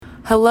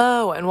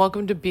Hello, and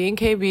welcome to Being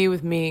KB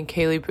with me,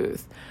 Kaylee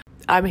Booth.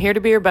 I'm here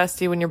to be your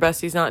bestie when your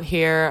bestie's not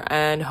here,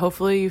 and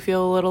hopefully you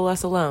feel a little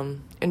less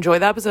alone. Enjoy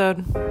the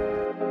episode.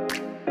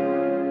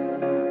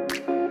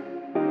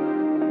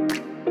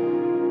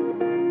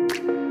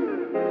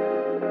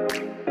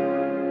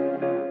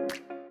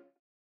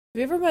 Have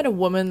you ever met a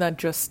woman that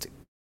just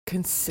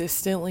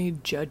consistently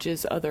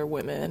judges other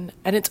women,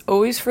 and it's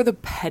always for the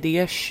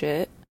pettiest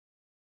shit?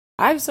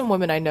 I have some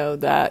women I know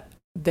that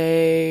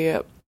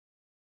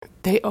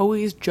they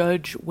always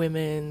judge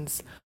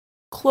women's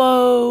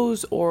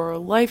clothes or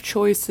life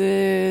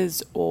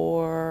choices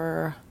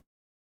or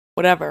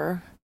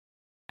whatever.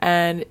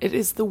 And it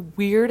is the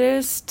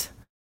weirdest,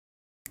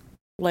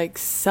 like,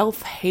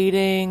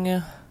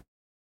 self-hating,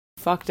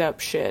 fucked up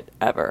shit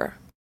ever.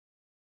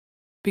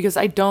 Because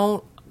I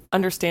don't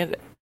understand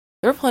it.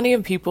 There are plenty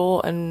of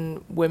people,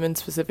 and women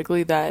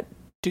specifically, that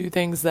do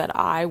things that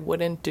I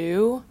wouldn't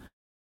do.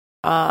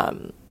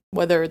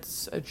 Whether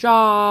it's a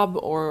job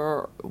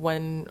or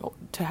when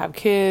to have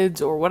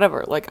kids or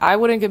whatever. Like, I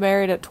wouldn't get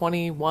married at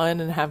 21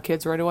 and have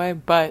kids right away,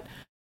 but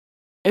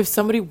if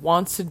somebody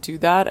wants to do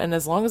that, and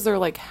as long as they're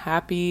like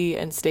happy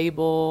and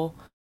stable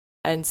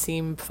and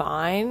seem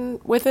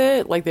fine with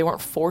it, like they weren't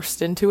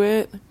forced into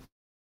it,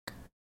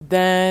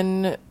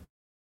 then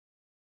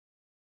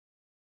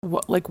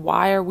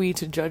why are we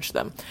to judge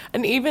them?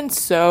 And even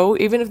so,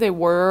 even if they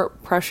were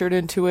pressured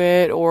into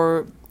it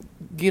or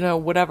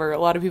whatever, a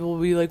lot of people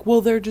will be like,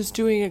 well, they're just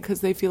doing it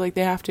because they feel like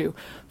they have to.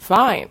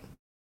 Fine.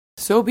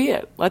 So be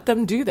it. Let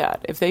them do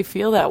that if they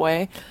feel that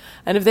way.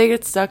 And if they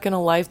get stuck in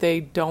a life they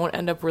don't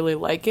end up really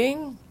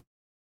liking,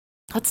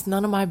 that's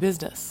none of my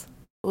business.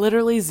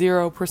 Literally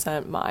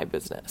 0% my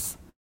business.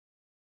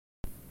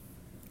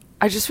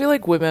 I just feel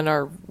like women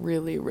are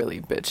really,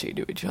 really bitchy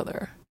to each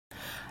other.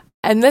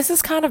 And this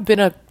has kind of been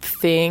a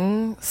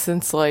thing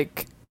since,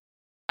 like,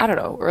 I don't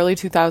know, early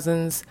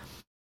 2000s,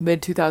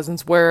 mid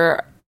 2000s,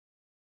 where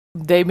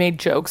they made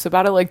jokes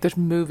about it, like the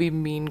movie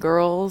Mean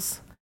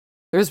Girls.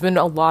 There's been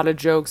a lot of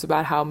jokes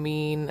about how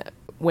mean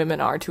women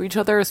are to each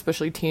other,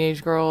 especially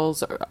teenage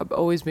girls are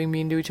always being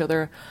mean to each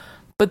other.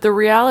 But the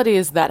reality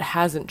is that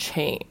hasn't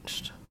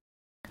changed.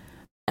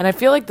 And I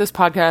feel like this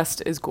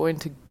podcast is going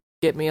to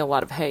get me a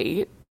lot of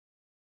hate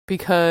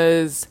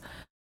because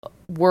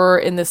we're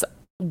in this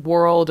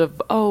world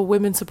of,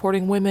 women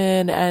supporting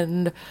women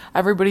and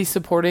everybody's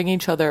supporting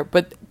each other,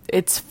 but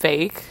it's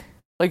fake.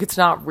 Like, it's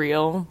not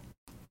real.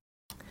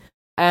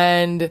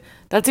 And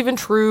that's even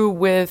true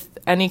with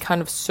any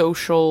kind of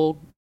social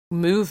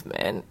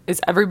movement, is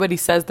everybody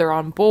says they're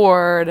on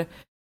board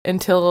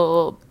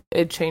until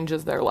it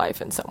changes their life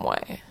in some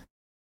way.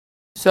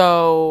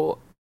 So,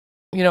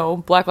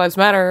 Black Lives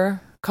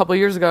Matter, a couple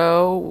years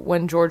ago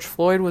when George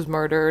Floyd was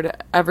murdered,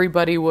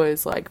 everybody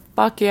was like,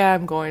 fuck yeah,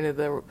 I'm going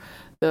to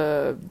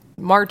the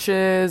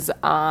marches,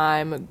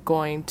 I'm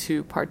going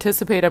to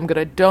participate, I'm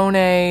going to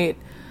donate.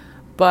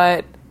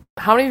 But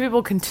how many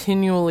people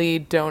continually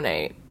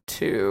donate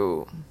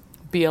to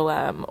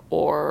BLM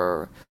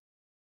or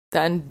the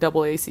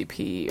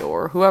NAACP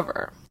or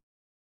whoever?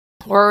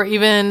 Or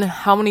even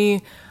how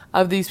many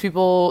of these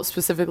people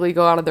specifically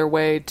go out of their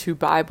way to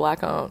buy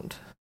Black owned?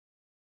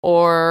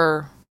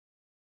 Or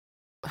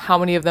how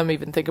many of them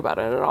even think about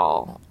it at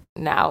all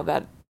now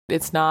that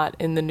it's not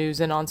in the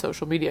news and on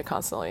social media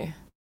constantly?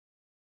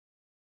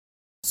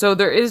 So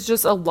there is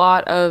just a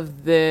lot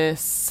of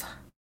this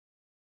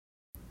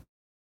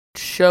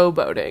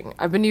showboating.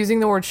 I've been using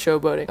the word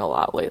showboating a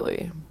lot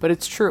lately, but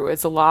it's true.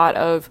 It's a lot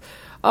of,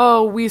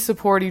 we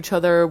support each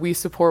other, we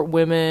support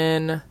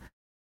women.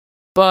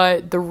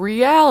 But the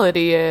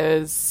reality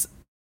is,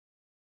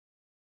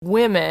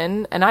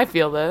 women, and I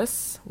feel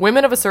this,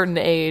 women of a certain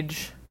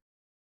age,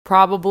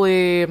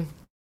 probably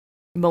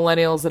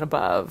millennials and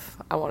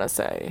above, I want to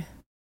say.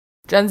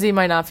 Gen Z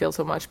might not feel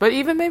so much, but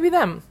even maybe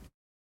them.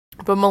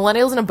 But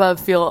millennials and above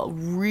feel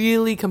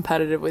really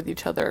competitive with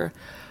each other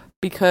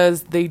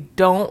because they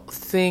don't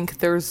think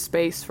there's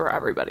space for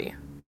everybody.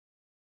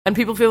 And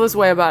people feel this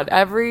way about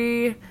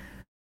every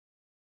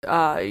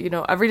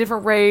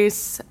different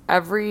race,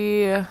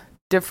 every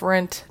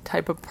different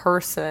type of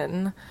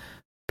person.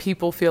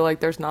 People feel like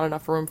there's not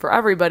enough room for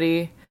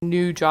everybody.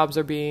 New jobs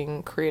are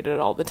being created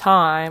all the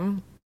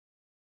time.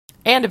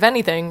 And if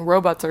anything,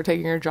 robots are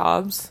taking your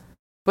jobs.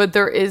 But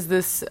there is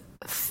this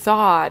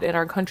thought in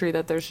our country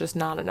that there's just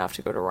not enough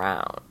to go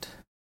around.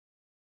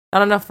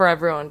 Not enough for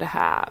everyone to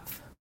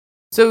have.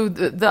 So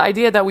the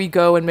idea that we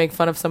go and make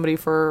fun of somebody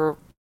for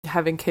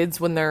having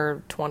kids when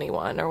they're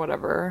 21 or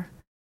whatever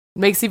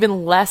makes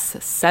even less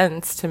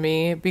sense to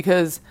me,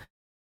 because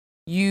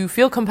you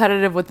feel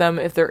competitive with them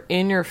if they're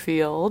in your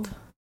field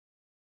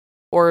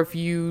or if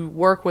you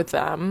work with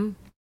them.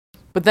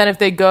 But then if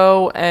they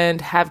go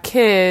and have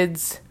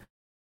kids,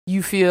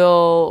 you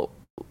feel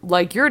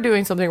like you're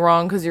doing something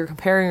wrong because you're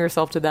comparing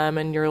yourself to them,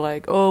 and you're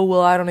like, oh, well,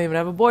 I don't even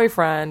have a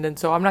boyfriend, and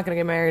so I'm not going to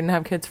get married and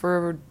have kids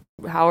for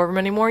however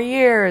many more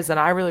years, and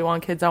I really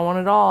want kids, I want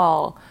it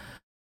all.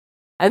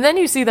 And then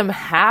you see them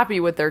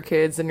happy with their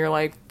kids, and you're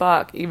like,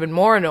 fuck, even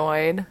more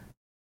annoyed.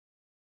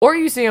 Or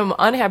you see them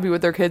unhappy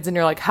with their kids and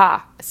you're like,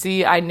 ha,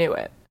 see, I knew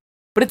it.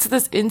 But it's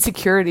this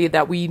insecurity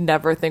that we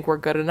never think we're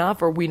good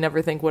enough, or we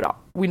never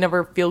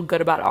feel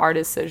good about our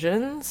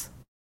decisions.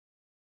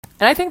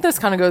 And I think this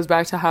kind of goes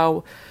back to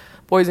how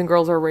boys and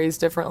girls are raised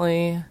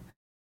differently.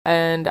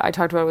 And I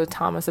talked about it with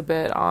Thomas a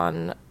bit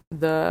on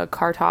the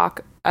Car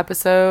Talk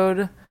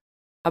episode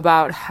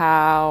about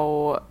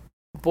how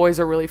boys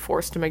are really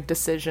forced to make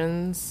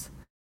decisions,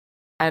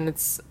 and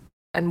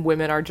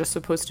women are just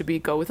supposed to be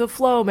go with the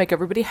flow, make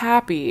everybody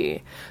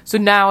happy. So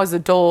now as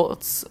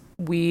adults,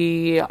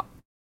 we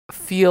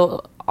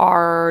feel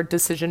our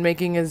decision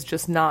making is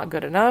just not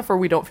good enough, or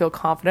we don't feel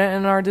confident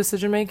in our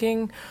decision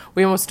making.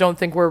 We almost don't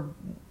think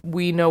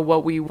we know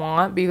what we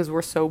want because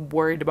we're so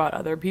worried about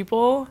other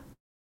people.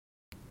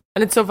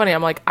 And it's so funny.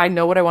 I'm like, I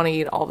know what I want to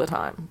eat all the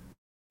time.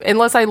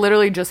 Unless I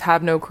literally just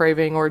have no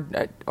craving, or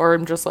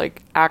I'm just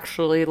like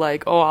actually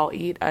like, oh, I'll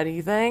eat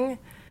anything.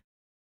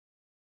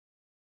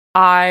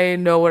 I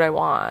know what I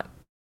want.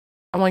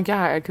 I'm like,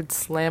 yeah, I could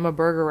slam a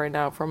burger right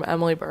now from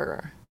Emily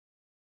Burger.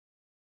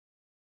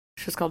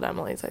 She's called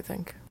Emily's, I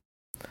think.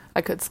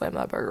 I could slam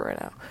that burger right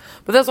now.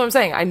 But that's what I'm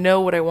saying. I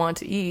know what I want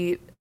to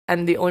eat.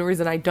 And the only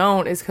reason I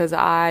don't is because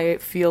I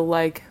feel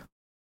like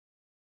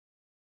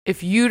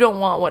if you don't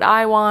want what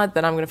I want,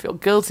 then I'm going to feel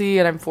guilty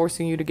and I'm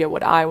forcing you to get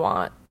what I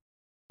want.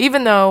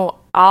 Even though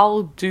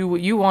I'll do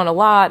what you want a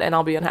lot and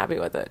I'll be unhappy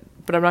with it.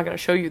 But I'm not going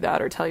to show you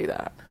that or tell you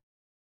that.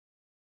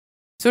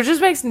 So it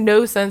just makes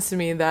no sense to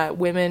me that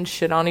women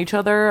shit on each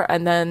other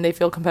and then they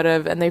feel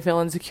competitive and they feel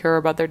insecure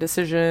about their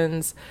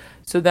decisions.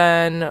 So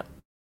then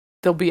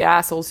they'll be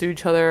assholes to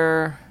each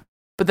other.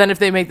 But then if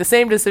they make the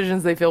same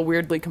decisions, they feel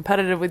weirdly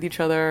competitive with each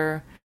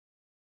other.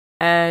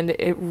 And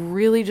it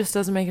really just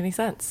doesn't make any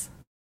sense.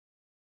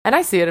 And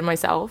I see it in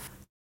myself.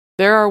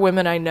 There are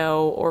women I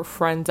know or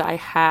friends I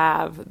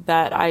have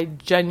that I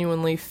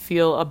genuinely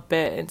feel a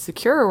bit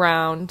insecure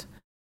around.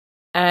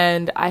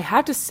 And I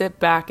had to sit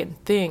back and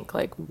think,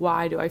 like,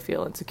 why do I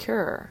feel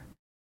insecure?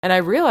 And I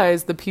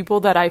realized the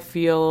people that I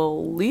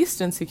feel least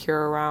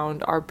insecure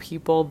around are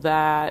people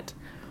that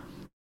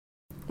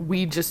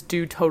we just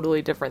do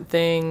totally different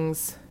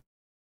things.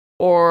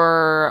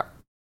 Or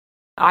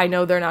I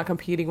know they're not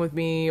competing with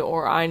me,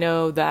 or I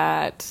know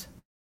that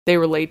they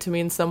relate to me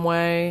in some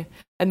way.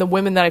 And the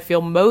women that I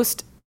feel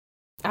most,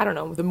 I don't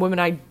know, the women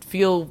I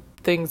feel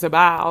things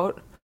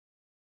about,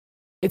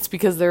 it's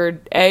because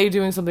they're A,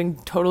 doing something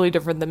totally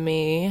different than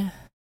me,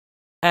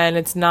 and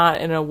it's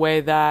not in a way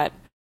that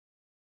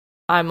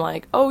I'm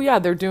like, oh yeah,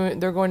 they're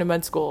going to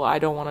med school. I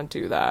don't want to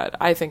do that.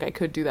 I think I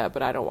could do that,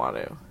 but I don't want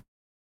to.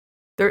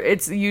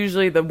 It's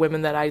usually the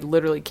women that I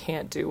literally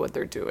can't do what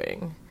they're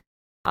doing,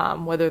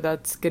 whether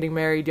that's getting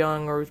married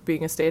young or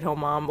being a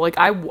stay-at-home mom. Like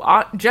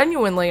I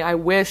genuinely, I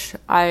wish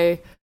I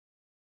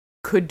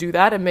could do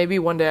that, and maybe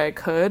one day I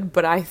could,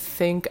 but I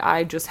think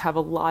I just have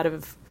a lot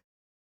of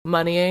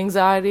money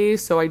anxiety,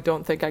 so I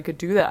don't think I could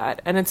do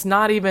that. And it's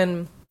not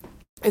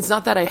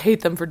that I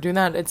hate them for doing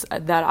that, it's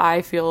that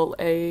I feel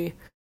a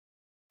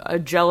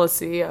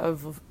jealousy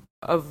of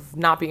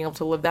not being able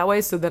to live that way,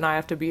 so then I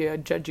have to be a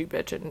judgy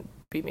bitch and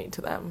be mean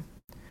to them.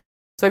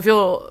 So I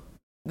feel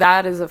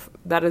that is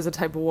a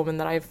type of woman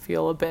that I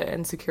feel a bit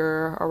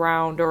insecure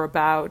around or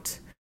about.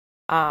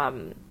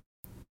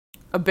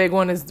 A big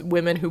one is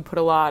women who put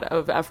a lot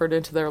of effort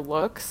into their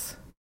looks,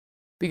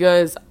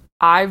 because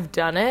I've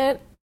done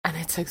it and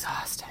it's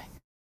exhausting.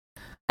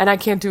 And I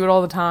can't do it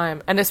all the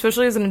time. And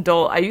especially as an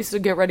adult, I used to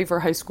get ready for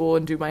high school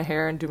and do my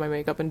hair and do my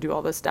makeup and do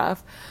all this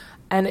stuff.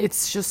 And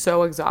it's just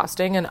so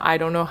exhausting. And I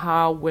don't know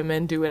how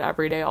women do it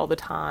every day all the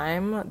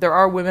time. There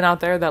are women out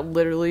there that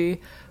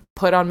literally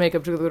put on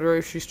makeup to the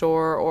grocery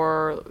store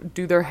or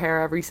do their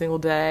hair every single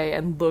day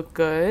and look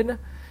good.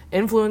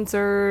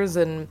 Influencers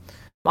and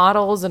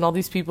models and all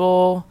these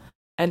people.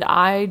 And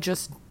I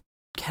just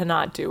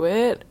cannot do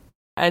it.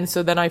 And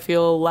so then I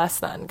feel less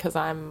than, because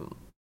I'm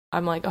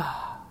like,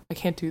 oh, I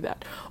can't do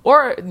that.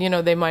 Or,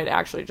 they might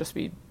actually just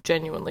be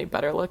genuinely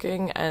better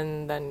looking,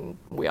 and then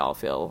we all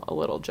feel a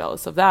little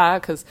jealous of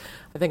that, because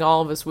I think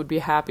all of us would be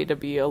happy to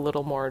be a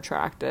little more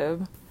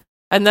attractive.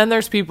 And then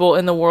there's people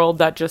in the world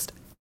that just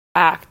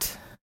act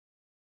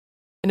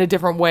in a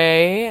different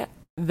way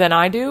than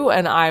I do,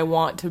 and I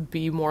want to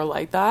be more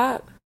like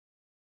that.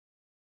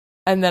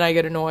 And then I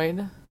get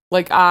annoyed.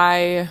 Like,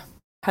 I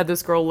had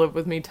this girl live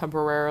with me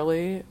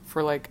temporarily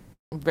for, like,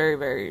 a very,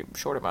 very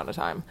short amount of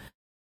time.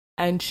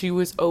 And she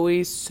was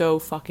always so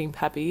fucking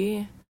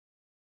peppy.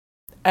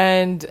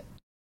 And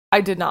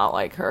I did not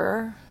like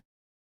her.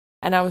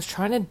 And I was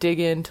trying to dig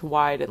into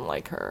why I didn't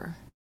like her.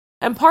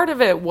 And part of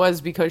it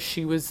was because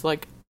she was,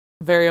 like,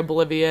 very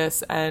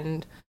oblivious,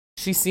 and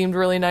she seemed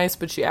really nice,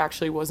 but she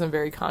actually wasn't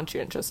very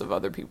conscientious of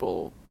other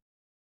people's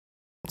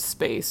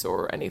space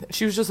or anything.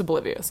 She was just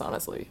oblivious,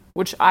 honestly,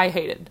 which I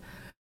hated.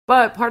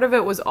 But part of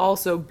it was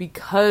also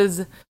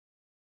because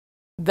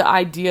the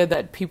idea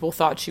that people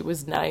thought she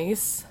was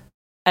nice,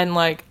 and,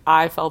 like,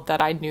 I felt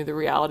that I knew the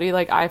reality.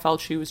 Like, I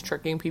felt she was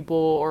tricking people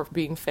or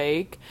being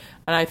fake.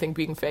 And I think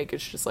being fake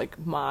is just,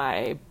 like,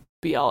 my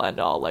be-all,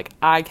 end-all. Like,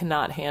 I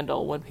cannot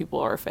handle when people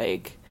are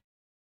fake.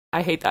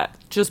 I hate that.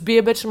 Just be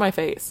a bitch in my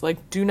face.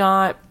 Like, do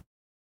not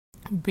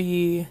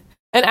be.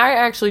 And I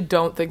actually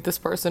don't think this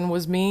person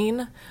was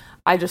mean.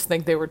 I just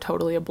think they were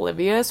totally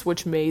oblivious,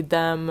 which made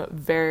them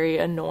very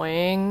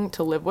annoying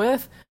to live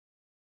with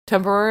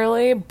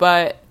temporarily.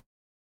 But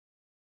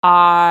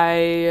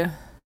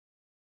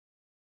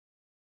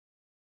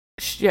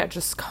yeah,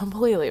 just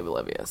completely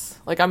oblivious.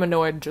 Like, I'm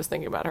annoyed just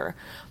thinking about her.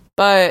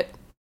 But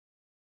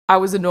I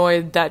was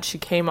annoyed that she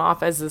came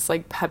off as this,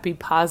 like, peppy,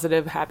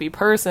 positive, happy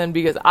person,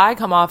 because I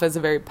come off as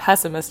a very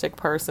pessimistic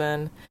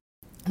person.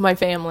 My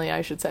family,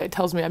 I should say,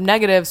 tells me I'm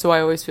negative, so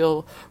I always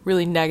feel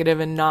really negative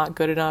and not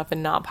good enough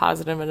and not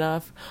positive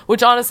enough.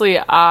 Which, honestly,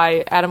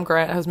 Adam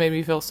Grant has made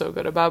me feel so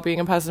good about being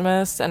a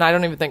pessimist, and I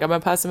don't even think I'm a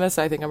pessimist.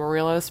 I think I'm a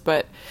realist.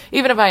 But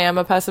even if I am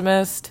a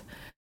pessimist,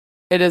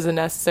 it is a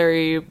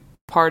necessary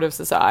part of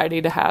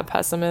society to have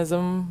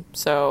pessimism,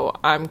 so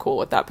I'm cool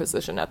with that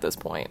position at this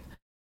point.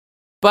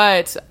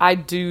 But I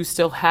do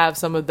still have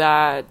some of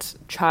that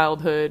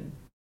childhood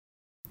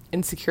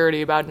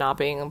insecurity about not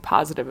being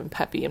positive and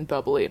peppy and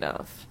bubbly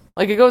enough.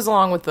 Like, it goes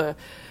along with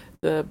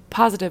the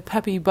positive,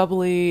 peppy,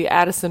 bubbly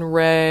Addison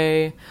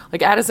Rae.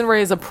 Like, Addison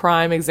Rae is a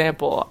prime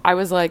example. I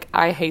was like,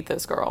 I hate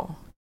this girl.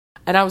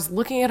 And I was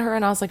looking at her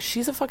and I was like,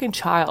 she's a fucking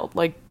child.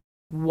 Like,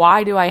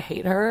 why do I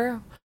hate her?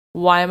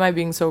 Why am I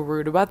being so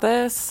rude about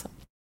this?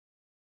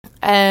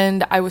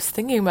 And I was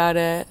thinking about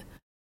it,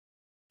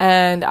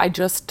 and I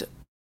just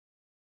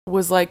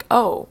was like,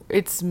 oh,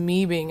 it's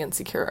me being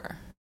insecure.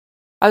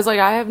 I was like,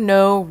 I have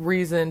no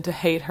reason to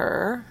hate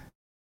her.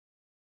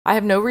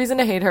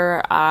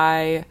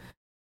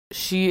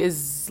 She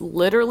is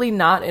literally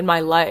not in my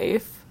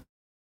life.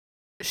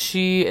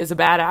 She is a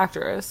bad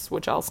actress,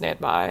 which I'll stand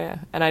by,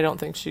 and I don't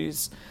think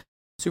she's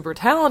super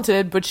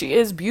talented, but she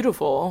is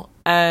beautiful,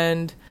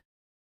 and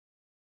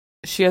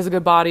she has a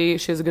good body,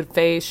 she has a good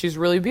face, she's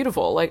really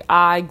beautiful. Like,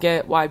 I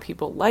get why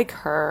people like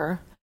her,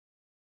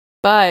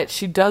 but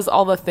she does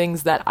all the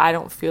things that I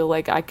don't feel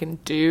like I can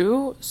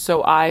do,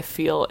 so I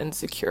feel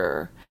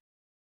insecure.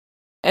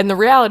 And the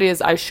reality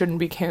is, I shouldn't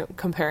be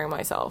comparing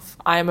myself.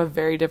 I am a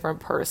very different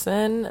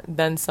person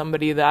than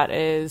somebody that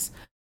is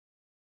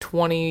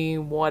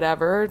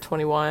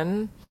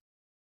 21,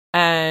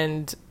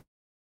 and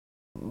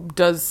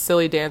does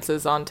silly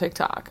dances on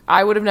TikTok.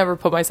 I would have never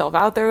put myself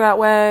out there that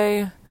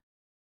way.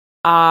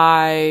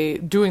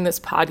 Doing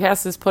this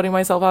podcast is putting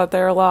myself out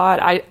there a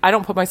lot. I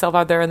don't put myself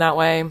out there in that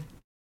way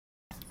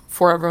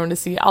for everyone to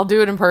see. I'll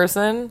do it in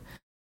person,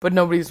 but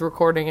nobody's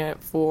recording it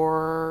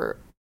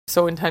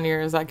so in 10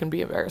 years I can be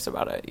embarrassed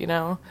about it, you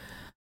know?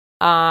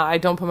 I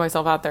don't put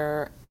myself out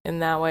there in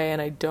that way, and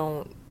I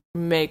don't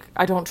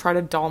try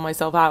to doll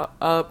myself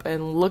up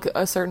and look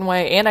a certain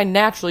way, and I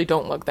naturally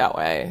don't look that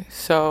way.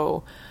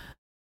 So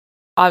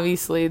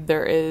obviously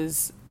there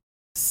is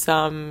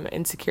some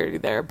insecurity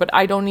there, but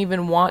I don't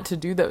even want to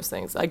do those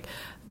things. Like,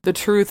 the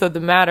truth of the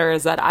matter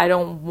is that I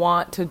don't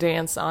want to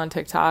dance on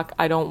TikTok.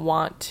 I don't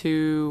want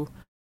to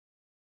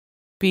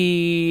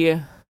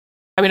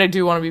I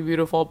do want to be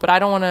beautiful, but I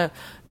don't want to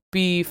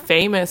be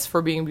famous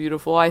for being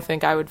beautiful. I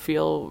think I would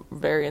feel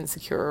very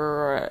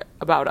insecure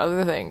about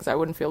other things. I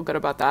wouldn't feel good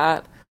about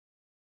that.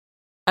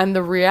 And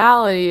the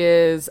reality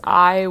is,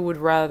 I would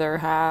rather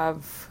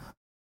have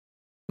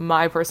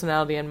my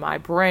personality and my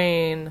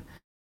brain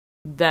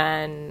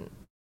than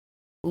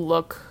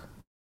look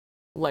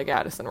like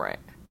Addison Rae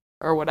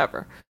or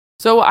whatever.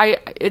 So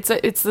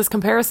it's this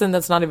comparison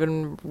that's not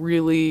even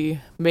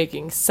really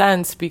making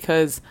sense,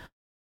 because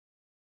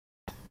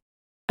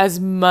as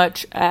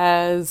much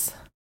as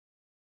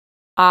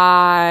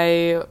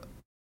I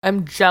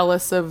am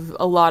jealous of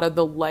a lot of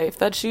the life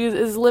that she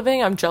is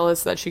living, I'm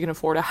jealous that she can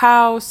afford a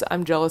house,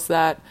 I'm jealous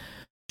that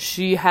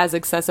she has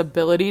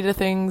accessibility to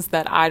things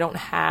that I don't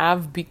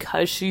have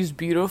because she's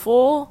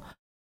beautiful,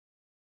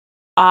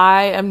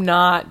 I am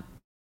not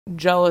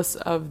jealous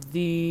of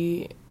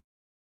the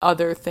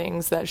other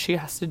things that she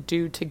has to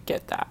do to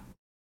get that.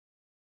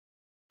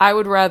 I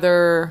would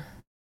rather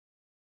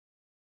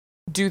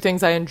do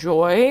things I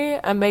enjoy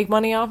and make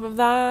money off of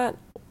that,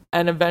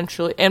 and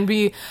eventually,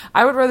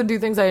 I would rather do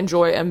things I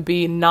enjoy and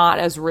be not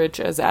as rich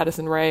as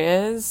Addison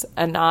Rae is,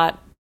 and not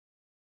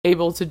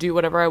able to do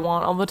whatever I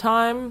want all the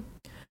time,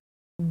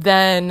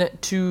 than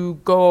to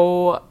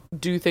go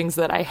do things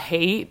that I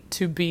hate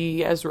to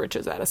be as rich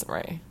as Addison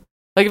Rae.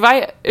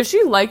 Like, if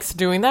she likes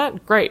doing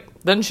that, great.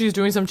 Then she's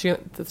doing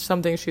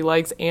something she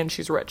likes and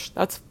she's rich.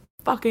 That's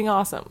fucking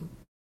awesome.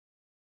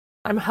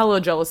 I'm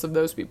hella jealous of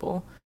those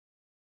people.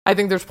 I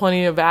think there's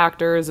plenty of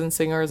actors and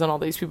singers and all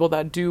these people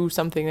that do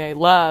something they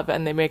love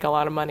and they make a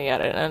lot of money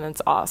at it, and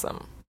it's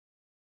awesome.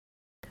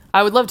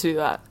 I would love to do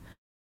that.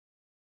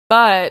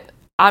 But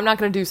I'm not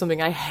going to do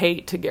something I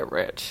hate to get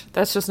rich.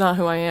 That's just not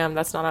who I am.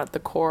 That's not at the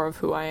core of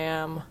who I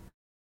am.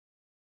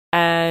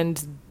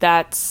 And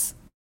that's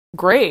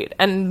great.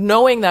 And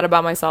knowing that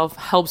about myself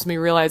helps me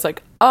realize,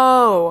 like,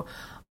 oh,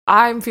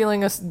 I'm feeling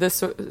this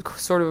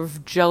sort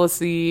of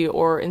jealousy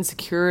or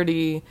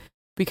insecurity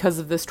because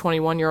of this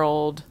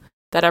 21-year-old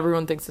that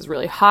everyone thinks is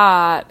really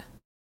hot.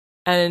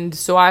 And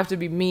so I have to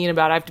be mean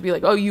about it. I have to be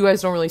like, oh, you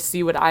guys don't really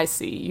see what I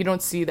see. You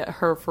don't see that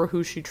her for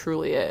who she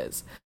truly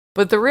is.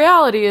 But the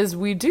reality is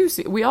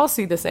we all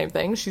see the same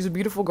thing. She's a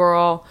beautiful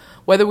girl.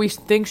 Whether we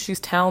think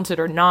she's talented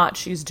or not,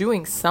 she's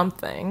doing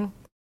something.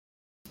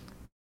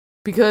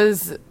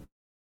 Because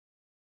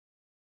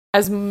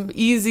as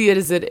easy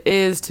as it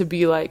is to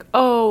be like,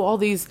 oh, all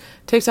these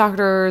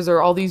TikTokers or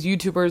all these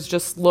YouTubers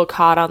just look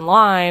hot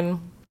online.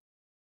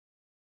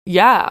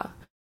 Yeah,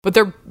 but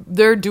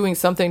they're doing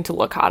something to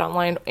look hot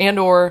online, and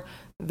or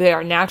they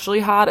are naturally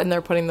hot and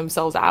they're putting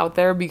themselves out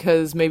there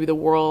because maybe the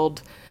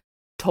world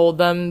told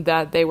them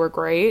that they were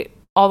great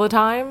all the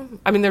time.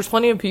 I mean, there's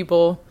plenty of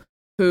people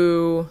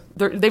who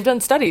they've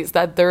done studies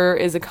that there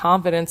is a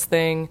confidence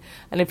thing,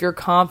 and if you're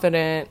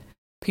confident,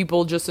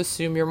 people just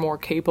assume you're more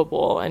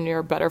capable and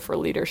you're better for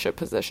leadership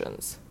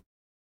positions.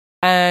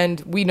 And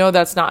we know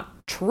that's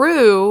not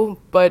true,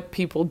 but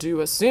people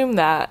do assume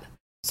that.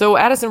 So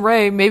Addison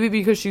Rae, maybe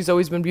because she's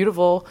always been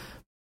beautiful,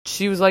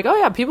 she was like, oh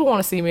yeah, people want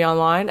to see me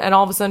online. And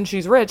all of a sudden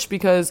she's rich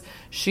because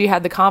she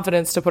had the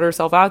confidence to put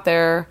herself out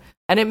there.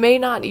 And it may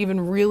not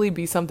even really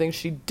be something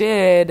she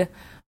did,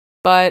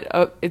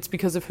 but it's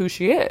because of who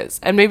she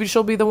is. And maybe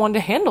she'll be the one to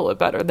handle it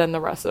better than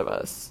the rest of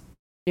us.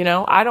 You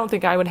know, I don't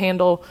think I would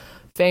handle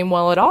fame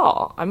well at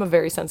all. I'm a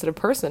very sensitive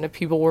person. If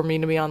people were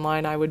mean to me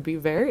online, I would be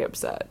very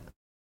upset.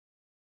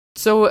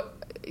 So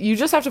you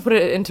just have to put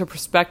it into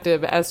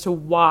perspective as to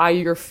why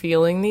you're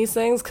feeling these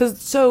things, because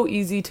it's so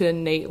easy to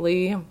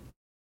innately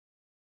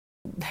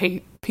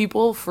hate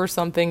people for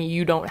something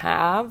you don't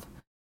have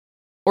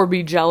or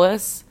be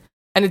jealous.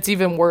 And it's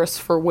even worse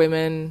for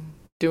women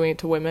doing it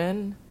to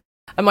women.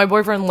 And my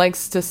boyfriend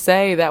likes to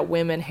say that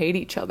women hate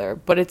each other,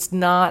 but it's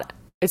not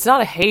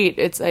a hate.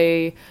 It's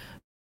a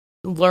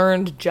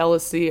learned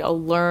jealousy, a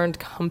learned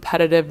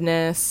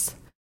competitiveness.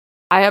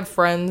 I have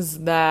friends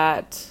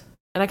that,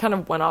 and I kind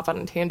of went off on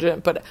a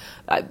tangent, but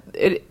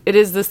it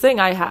is this thing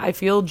I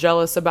feel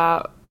jealous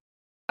about.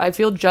 I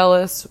feel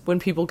jealous when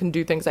people can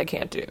do things I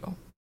can't do.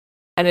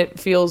 And it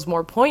feels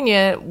more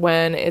poignant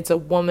when it's a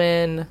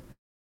woman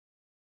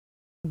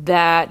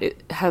that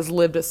has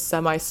lived a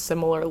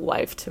semi-similar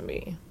life to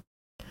me.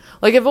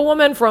 Like if a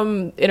woman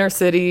from inner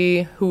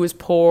city who is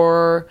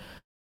poor,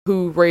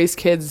 who raised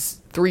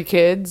 3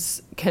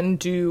 kids, can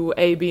do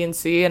A, B, and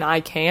C, and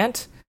I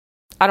can't,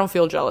 I don't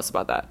feel jealous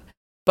about that.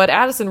 But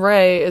Addison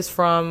Rae is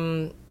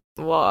from,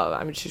 well,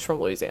 I mean, she's from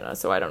Louisiana,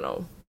 so I don't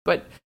know.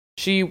 But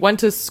she went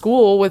to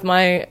school with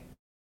my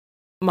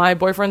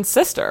boyfriend's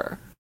sister.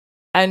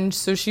 And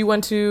so she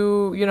went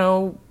to, you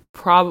know,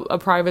 a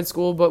private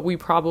school, but we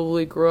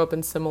probably grew up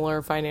in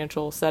similar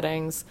financial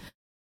settings.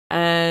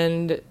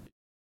 And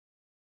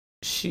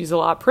she's a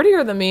lot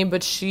prettier than me,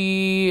 but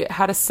she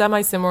had a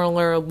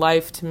semi-similar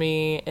life to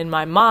me in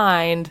my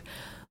mind.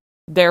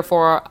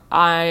 Therefore,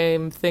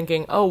 I'm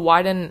thinking, oh,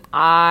 why didn't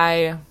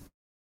I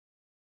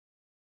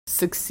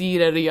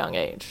succeed at a young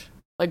age?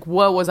 Like,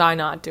 what was I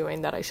not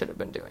doing that I should have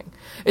been doing?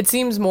 It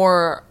seems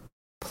more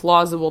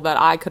plausible that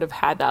I could have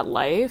had that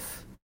life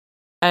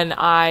and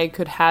I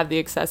could have the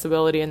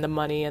accessibility and the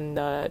money and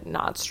the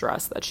not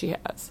stress that she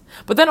has.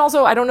 But then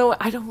also, I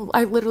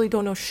literally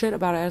don't know shit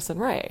about Addison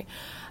Rae.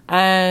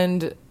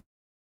 And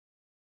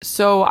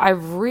so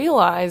I've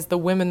realized the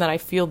women that I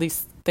feel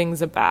these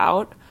things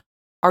about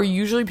are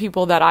usually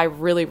people that I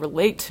really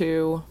relate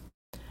to,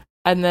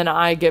 and then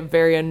I get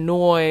very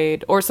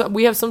annoyed, or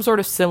we have some sort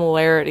of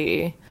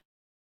similarity,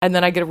 and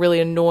then I get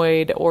really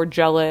annoyed or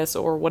jealous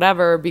or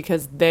whatever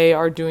because they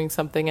are doing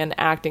something and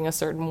acting a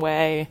certain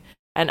way,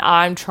 and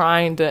I'm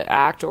trying to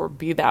act or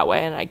be that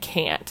way, and I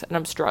can't, and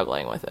I'm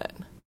struggling with it.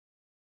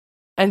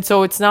 And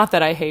so it's not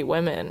that I hate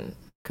women,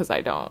 because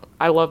I don't.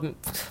 I love,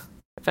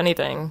 if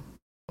anything,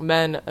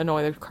 men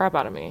annoy the crap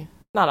out of me.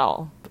 Not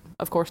all.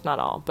 Of course, not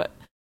all. But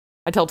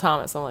I tell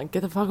Thomas, I'm like,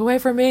 get the fuck away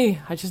from me.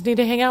 I just need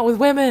to hang out with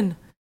women.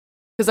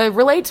 Because I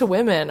relate to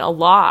women a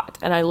lot,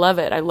 and I love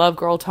it. I love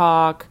girl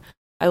talk.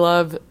 I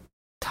love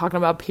talking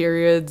about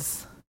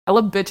periods. I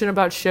love bitching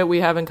about shit we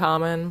have in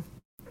common.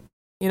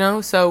 You know?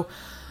 So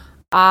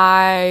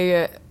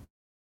I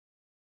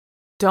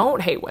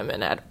don't hate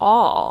women at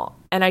all.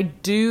 And I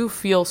do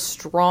feel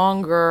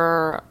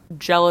stronger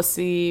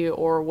jealousy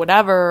or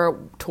whatever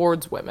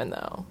towards women,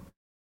 though.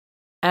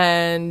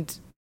 And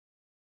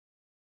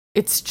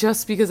it's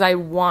just because I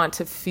want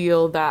to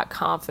feel that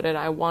confident.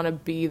 I want to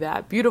be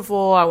that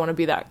beautiful. I want to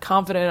be that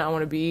confident. I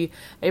want to be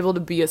able to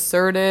be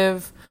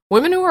assertive.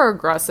 Women who are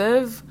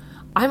aggressive,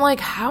 I'm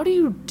like, how do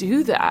you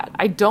do that?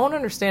 I don't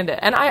understand it.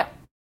 And I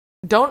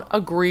don't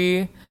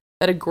agree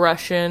that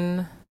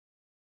aggression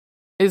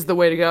is the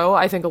way to go.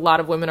 I think a lot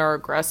of women are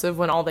aggressive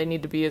when all they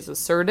need to be is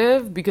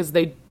assertive, because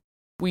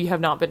we have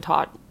not been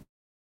taught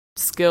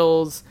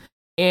skills,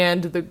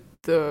 and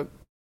the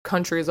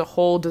country as a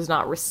whole does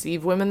not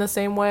receive women the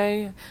same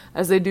way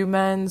as they do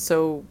men,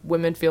 so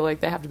women feel like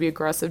they have to be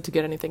aggressive to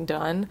get anything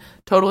done.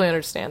 Totally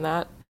understand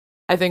that.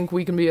 I think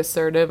we can be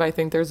assertive. I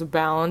think there's a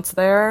balance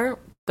there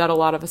that a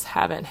lot of us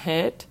haven't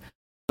hit,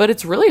 but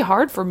it's really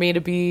hard for me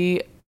to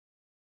be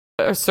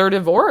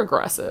assertive or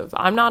aggressive.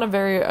 I'm not a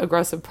very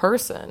aggressive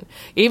person.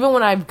 Even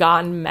when I've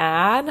gotten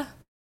mad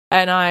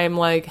and I'm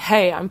like,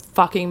 hey, I'm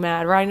fucking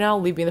mad right now,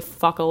 leave me the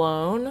fuck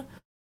alone,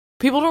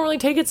 people don't really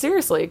take it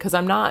seriously because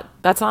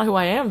that's not who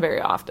I am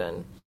very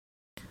often.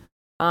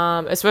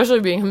 Especially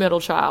being a middle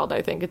child,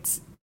 I think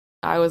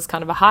I was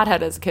kind of a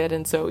hothead as a kid,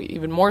 and so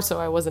even more so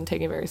I wasn't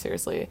taken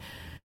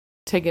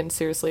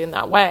seriously in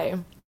that way.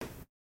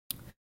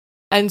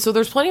 And so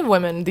there's plenty of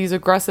women, these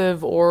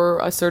aggressive or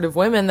assertive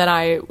women, that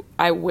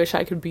I wish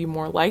I could be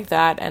more like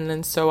that. And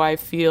then so I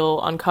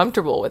feel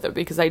uncomfortable with it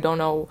because I don't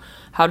know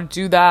how to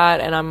do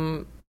that. And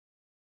I'm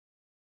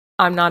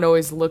not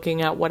always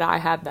looking at what I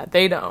have that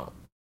they don't.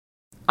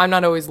 I'm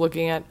not always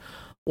looking at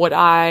what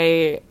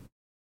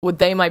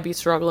they might be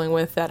struggling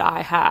with that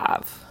I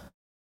have,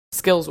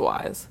 skills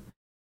wise.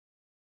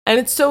 And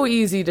it's so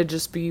easy to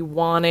just be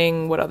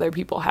wanting what other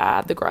people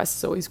have. The grass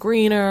is always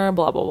greener,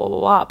 blah, blah, blah, blah,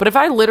 blah. But if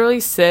I literally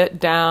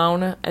sit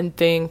down and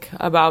think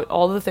about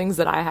all the things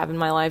that I have in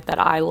my life that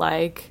I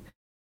like,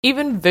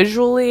 even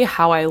visually,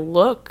 how I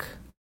look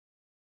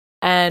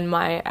and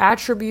my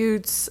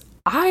attributes,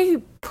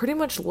 I pretty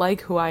much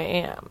like who I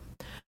am.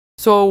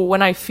 So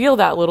when I feel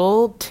that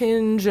little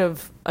tinge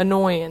of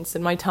annoyance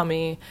in my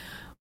tummy,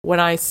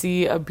 when I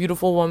see a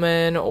beautiful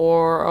woman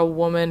or a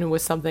woman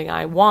with something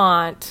I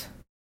want,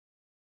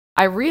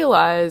 I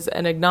realize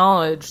and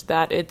acknowledge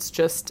that it's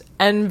just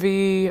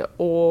envy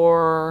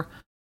or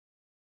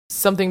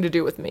something to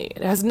do with me.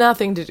 It has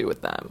nothing to do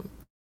with them.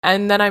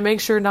 And then I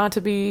make sure not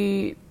to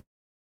be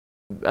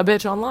a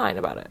bitch online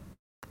about it.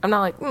 I'm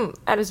not like,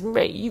 Addison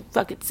Rae, you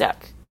fucking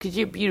suck because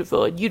you're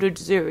beautiful and you don't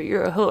deserve it.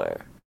 You're a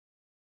whore.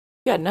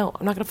 Yeah, no,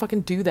 I'm not going to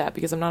fucking do that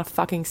because I'm not a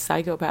fucking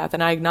psychopath.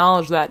 And I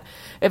acknowledge that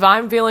if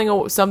I'm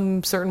feeling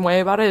some certain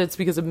way about it, it's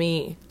because of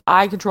me.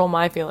 I control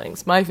my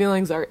feelings. My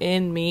feelings are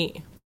in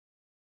me.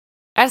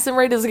 Addison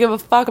Rae doesn't give a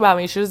fuck about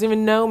me. She doesn't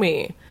even know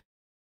me.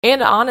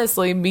 And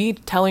honestly, me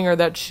telling her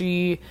that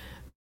she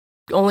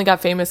only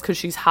got famous because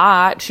she's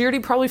hot, she already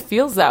probably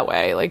feels that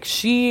way. Like,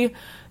 she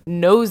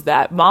knows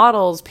that.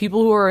 Models,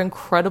 people who are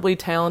incredibly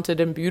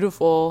talented and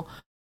beautiful,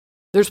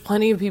 there's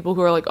plenty of people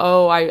who are like,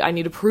 oh, I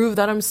need to prove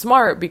that I'm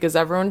smart because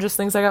everyone just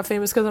thinks I got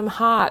famous because I'm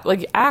hot.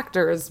 Like,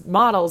 actors,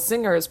 models,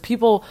 singers,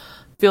 people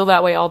feel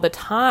that way all the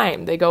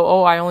time. They go,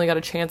 oh, I only got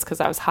a chance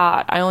because I was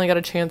hot. I only got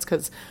a chance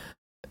because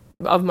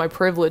of my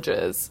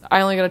privileges.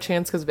 I only got a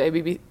chance because of A,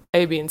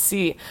 B, and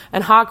C.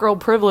 And hot girl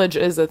privilege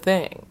is a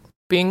thing.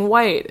 Being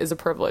white is a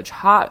privilege.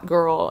 Hot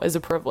girl is a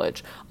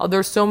privilege.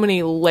 There's so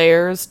many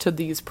layers to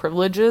these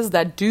privileges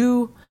that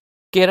do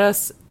get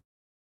us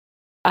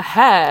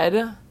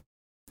ahead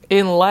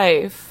in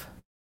life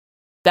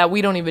that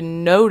we don't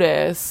even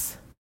notice.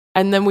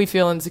 And then we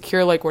feel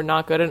insecure, like we're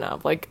not good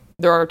enough. Like,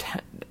 there are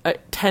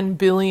 10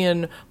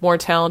 billion more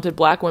talented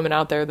black women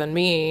out there than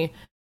me,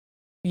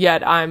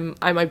 yet I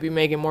might be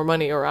making more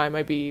money, or I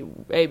might be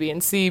A, B,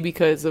 and C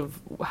because of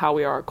how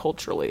we are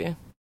culturally.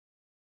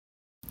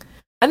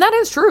 And that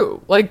is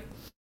true. Like,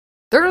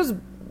 there was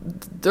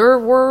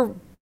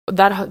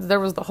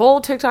the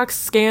whole TikTok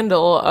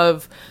scandal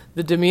of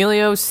the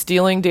D'Amelio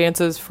stealing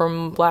dances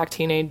from black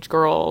teenage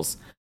girls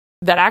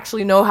that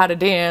actually know how to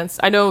dance.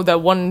 I know the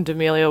one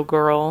D'Amelio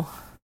girl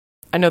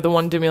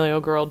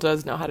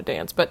does know how to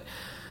dance, but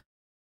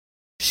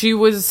she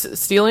was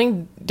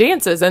stealing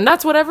dances, and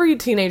that's what every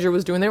teenager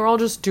was doing. They were all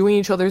just doing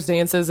each other's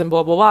dances and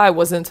blah, blah, blah. It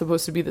wasn't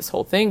supposed to be this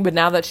whole thing, but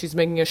now that she's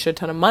making a shit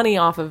ton of money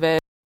off of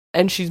it,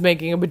 and she's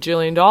making $1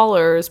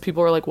 bajillion,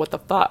 people are like, what the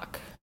fuck?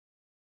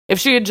 If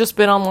she had just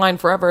been online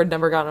forever and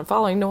never gotten a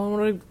following, no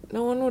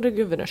one would have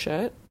given a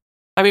shit.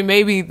 I mean,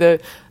 maybe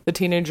the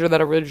teenager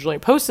that originally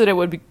posted it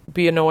would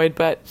be annoyed,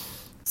 but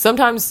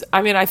sometimes,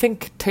 I mean, I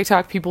think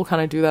TikTok people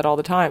kind of do that all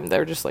the time.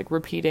 They're just like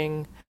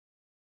repeating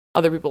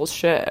other people's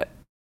shit.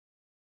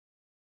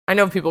 I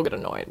know people get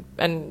annoyed,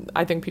 and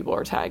I think people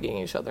are tagging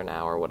each other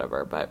now or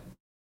whatever, but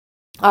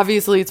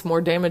obviously it's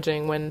more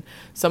damaging when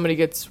somebody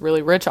gets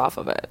really rich off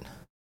of it.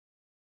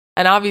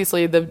 And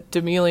obviously the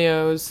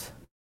D'Amelios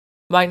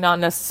might not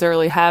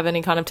necessarily have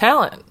any kind of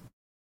talent.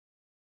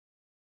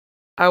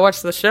 I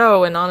watched the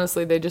show, and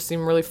honestly, they just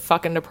seem really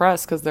fucking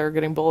depressed because they're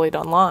getting bullied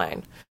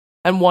online.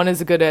 And one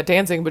is good at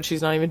dancing, but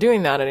she's not even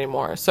doing that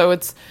anymore. So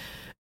it's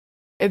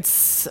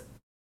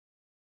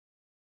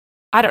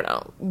I don't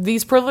know.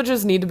 These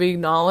privileges need to be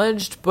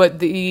acknowledged, but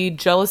the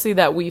jealousy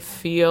that we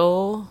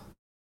feel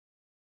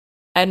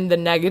and the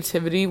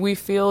negativity we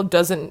feel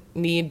doesn't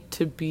need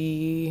to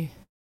be,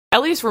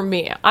 at least for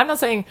me. I'm not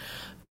saying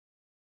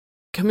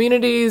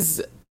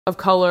communities of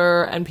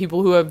color and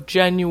people who have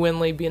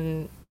genuinely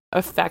been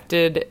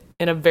affected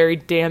in a very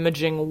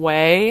damaging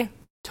way,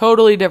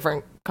 totally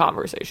different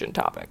conversation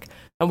topic.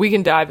 And we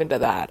can dive into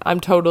that. I'm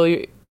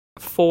totally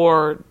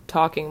for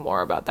talking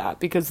more about that,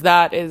 because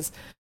that is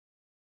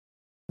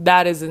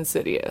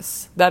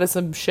insidious. That is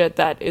some shit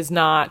that is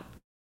not,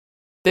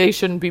 they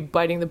shouldn't be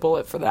biting the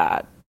bullet for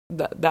that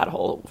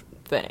whole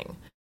thing.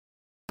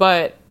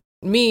 But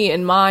me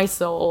and my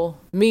soul,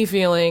 me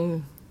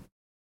feeling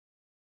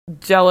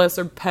jealous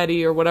or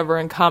petty or whatever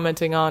and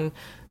commenting on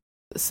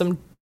some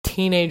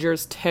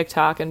teenagers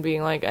TikTok and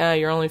being like,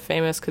 you're only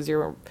famous because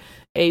you're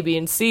A, B,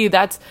 and C.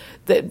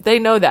 They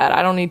know that.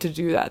 I don't need to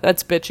do that.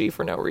 That's bitchy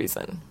for no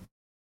reason.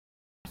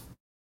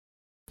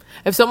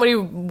 If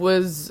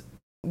the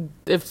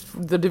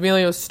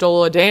D'Amelios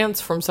stole a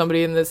dance from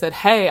somebody and they said,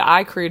 hey,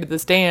 I created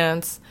this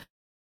dance,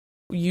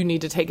 you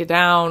need to take it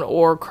down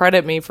or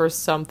credit me for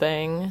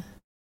something,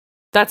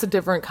 that's a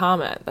different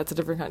comment. That's a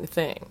different kind of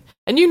thing.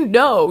 And you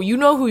know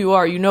who you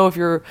are. You know if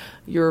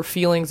your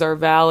feelings are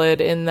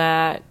valid in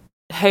that,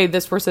 hey,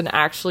 this person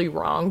actually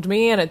wronged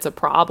me and it's a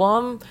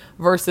problem,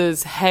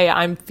 versus, hey,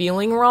 I'm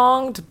feeling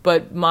wronged,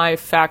 but my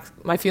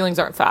feelings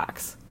aren't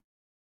facts.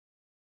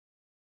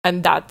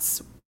 And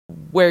that's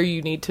where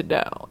you need to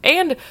know.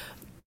 And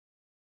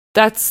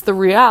that's the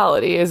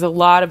reality, is a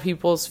lot of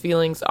people's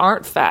feelings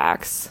aren't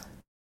facts,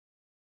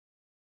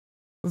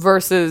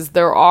 versus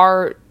there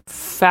are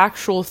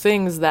factual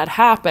things that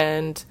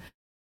happened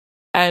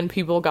and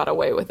people got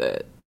away with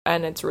it,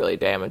 and it's really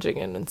damaging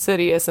and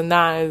insidious, and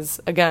that is,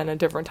 again, a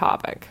different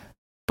topic.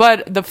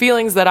 But the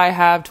feelings that I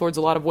have towards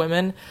a lot of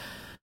women,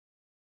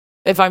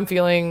 if I'm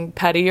feeling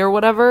petty or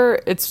whatever,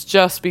 it's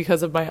just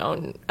because of my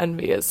own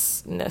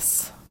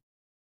enviousness.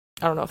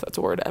 I don't know if that's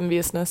a word,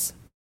 enviousness.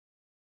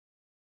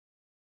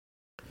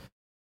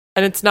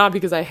 And it's not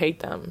because I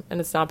hate them,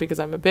 and it's not because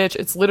I'm a bitch.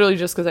 It's literally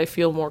just because I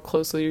feel more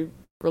closely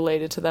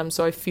related to them,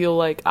 so I feel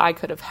like I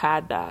could have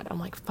had that. I'm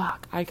like,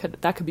 fuck,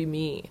 that could be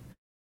me.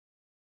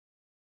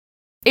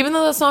 Even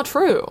though that's not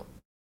true.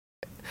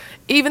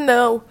 Even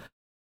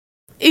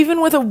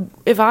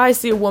if I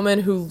see a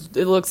woman who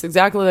looks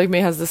exactly like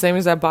me, has the same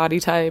exact body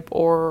type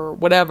or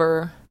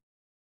whatever,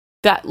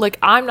 that, like,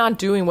 I'm not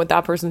doing what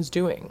that person's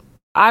doing.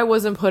 I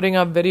wasn't putting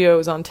up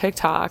videos on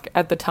TikTok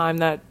at the time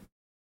that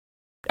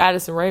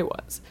Addison Rae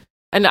was.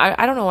 And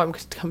I don't know why I'm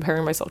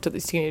comparing myself to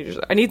these teenagers.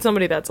 I need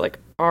somebody that's like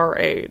our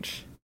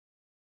age.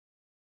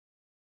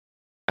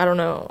 I don't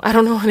know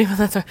anyone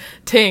that's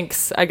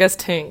Tinks. I guess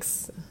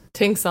Tinks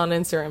on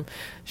Instagram.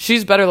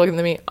 She's better looking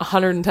than me,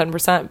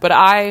 110%. But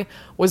I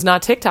was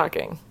not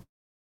TikToking.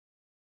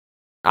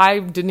 I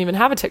didn't even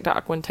have a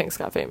TikTok when Tinks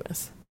got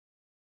famous.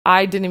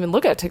 I didn't even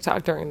look at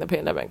TikTok during the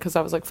pandemic because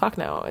I was like, fuck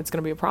no, it's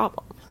going to be a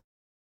problem.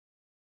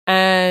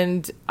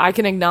 And I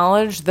can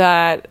acknowledge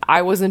that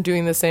I wasn't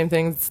doing the same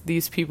things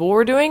these people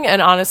were doing.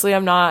 And honestly,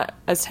 I'm not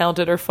as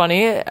talented or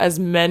funny as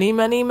many,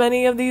 many,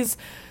 many of these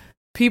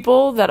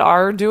people that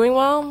are doing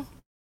well.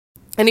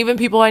 And even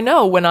people I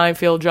know, when I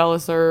feel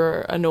jealous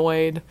or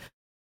annoyed,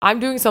 I'm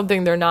doing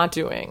something they're not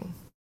doing.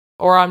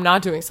 Or I'm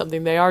not doing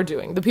something they are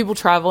doing. The people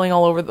traveling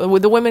all over,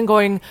 with the women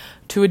going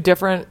to a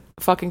different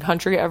fucking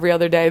country every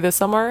other day this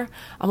summer,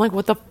 I'm like,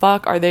 what the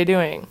fuck are they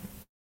doing?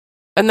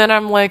 And then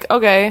I'm like,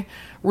 okay,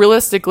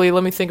 realistically,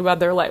 let me think about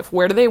their life.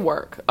 Where do they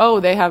work? Oh,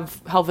 they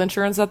have health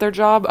insurance at their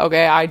job?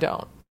 Okay, I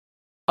don't.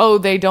 Oh,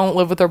 they don't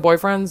live with their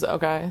boyfriends?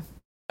 Okay.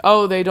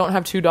 Oh, they don't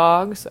have 2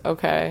 dogs?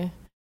 Okay.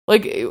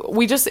 Like,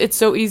 it's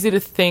so easy to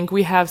think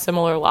we have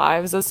similar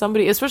lives as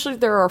somebody, especially if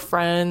they're our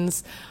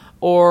friends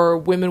or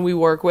women we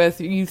work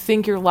with. You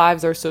think your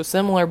lives are so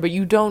similar, but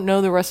you don't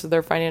know the rest of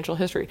their financial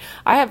history.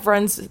 I have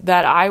friends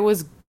that I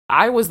was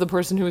the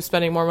person who was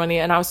spending more money,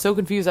 and I was so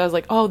confused. I was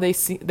like, oh, they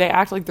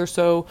act like they're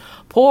so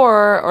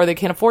poor or they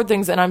can't afford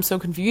things, and I'm so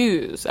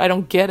confused. I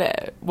don't get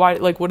it. Why?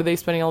 Like, what are they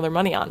spending all their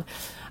money on?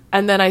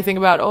 And then I think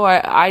about,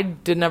 I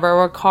did never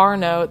have a car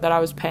note that I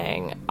was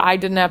paying. I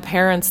didn't have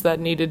parents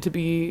that needed to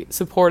be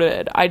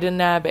supported. I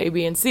didn't have A,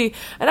 B, and C.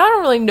 And I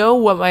don't really know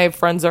what my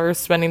friends are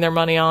spending their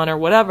money on or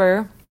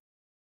whatever.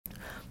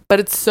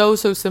 But it's so,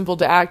 so simple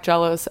to act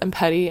jealous and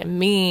petty and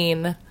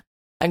mean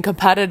and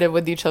competitive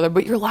with each other.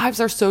 But your lives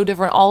are so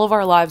different. All of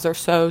our lives are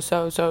so,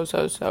 so, so,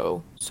 so,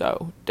 so,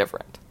 so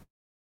different.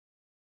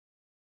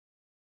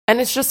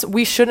 And it's just,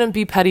 we shouldn't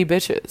be petty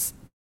bitches.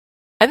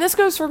 And this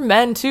goes for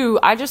men too.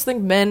 I just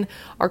think men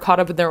are caught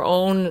up in their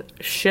own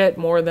shit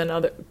more than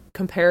other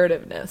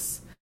comparativeness.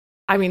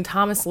 I mean,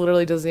 Thomas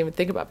literally doesn't even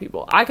think about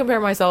people. I compare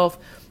myself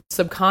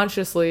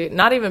subconsciously,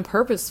 not even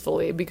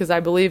purposefully, because I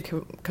believe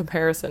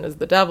comparison is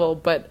the devil,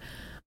 but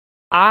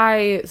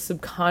I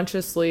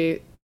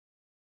subconsciously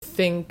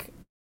think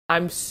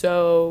I'm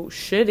so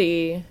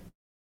shitty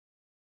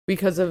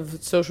because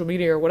of social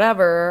media or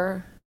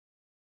whatever.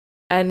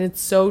 And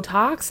it's so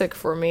toxic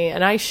for me.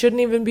 And I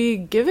shouldn't even be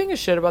giving a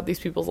shit about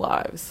these people's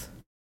lives.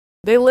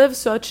 They live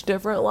such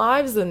different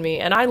lives than me.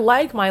 And I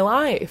like my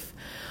life.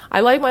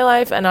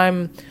 And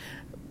I'm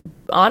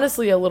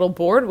honestly a little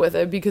bored with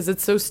it because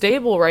it's so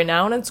stable right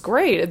now. And it's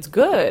great. It's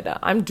good.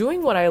 I'm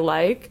doing what I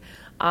like.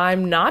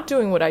 I'm not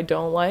doing what I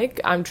don't like.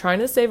 I'm trying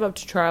to save up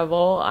to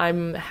travel.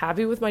 I'm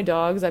happy with my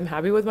dogs. I'm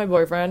happy with my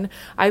boyfriend.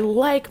 I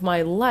like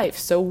my life.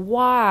 So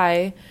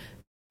why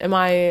am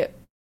I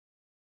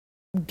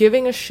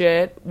giving a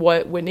shit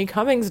what Whitney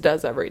Cummings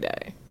does every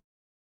day?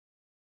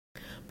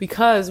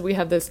 Because we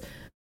have this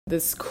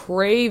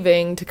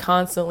craving to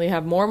constantly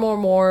have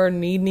more,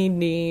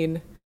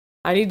 need.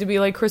 I need to be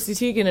like Chrissy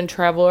Teigen and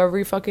travel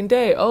every fucking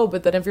day. Oh,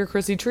 but then if you're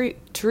Chrissy, I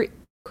can't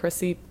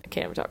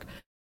even talk.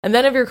 And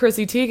then if you're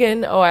Chrissy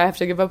Teigen, I have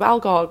to give up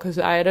alcohol because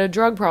I had a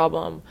drug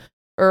problem.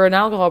 or an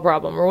alcohol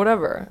problem or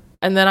whatever.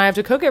 And then I have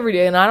to cook every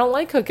day and I don't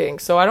like cooking,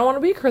 so I don't want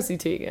to be Chrissy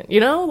Teigen. You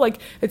know, like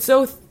it's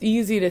so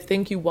easy to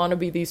think you want to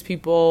be these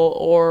people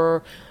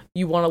or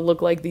you want to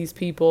look like these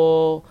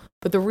people,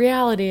 but the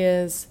reality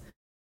is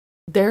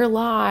their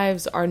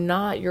lives are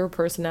not your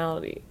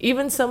personality.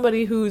 Even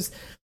somebody who's,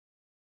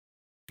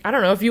 I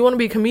don't know, if you want to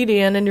be a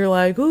comedian and you're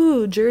like,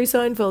 ooh, Jerry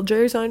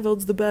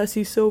Seinfeld's the best,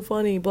 he's so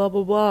funny, blah,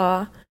 blah,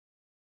 blah.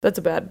 That's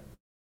a bad,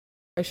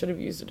 I should have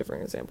used a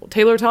different example.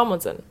 Taylor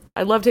Tomlinson.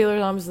 I love Taylor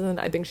Tomlinson.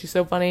 I think she's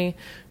so funny.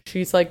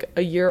 She's like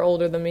a year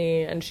older than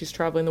me and she's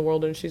traveling the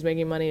world and she's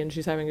making money and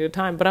she's having a good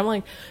time. But I'm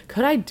like,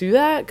 could I do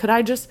that? Could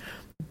I just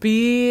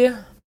be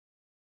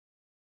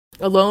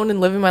alone and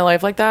living my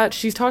life like that?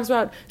 She talks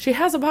about, she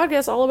has a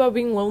podcast all about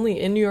being lonely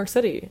in New York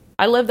City.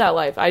 I lived that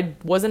life. I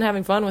wasn't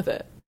having fun with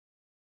it.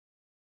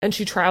 And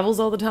she travels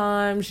all the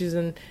time. She's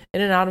in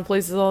and out of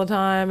places all the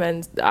time.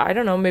 And I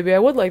don't know, maybe I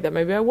would like that.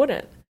 Maybe I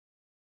wouldn't.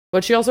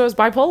 But she also has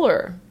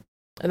bipolar.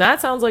 And that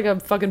sounds like a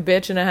fucking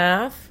bitch and a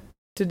half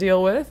to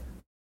deal with.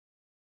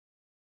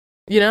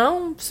 You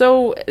know?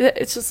 So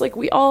it's just like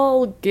we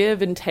all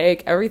give and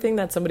take everything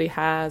that somebody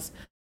has.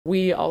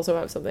 We also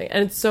have something.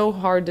 And it's so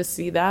hard to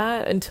see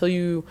that until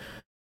you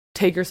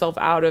take yourself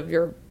out of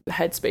your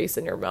headspace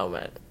in your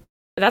moment.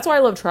 And that's why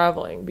I love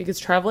traveling, because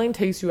traveling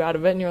takes you out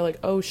of it and you're like,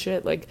 oh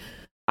shit, like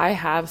I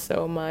have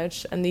so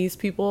much and these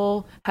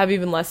people have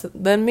even less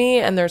than me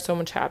and they're so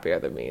much happier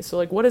than me. So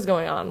like, what is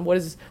going on? What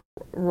is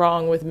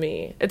wrong with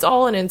me? It's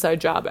all an inside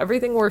job.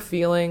 Everything we're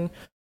feeling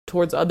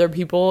towards other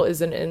people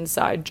is an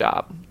inside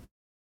job.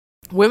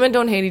 Women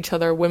don't hate each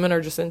other. Women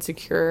are just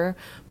insecure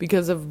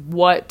because of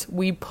what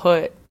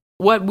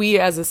we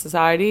as a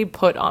society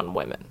put on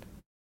women.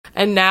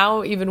 And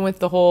now even with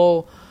the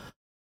whole,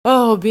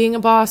 oh, being a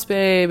boss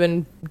babe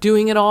and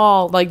doing it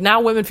all, like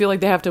now women feel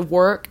like they have to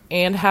work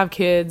and have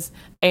kids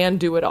and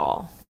do it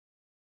all.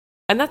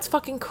 And that's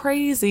fucking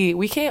crazy.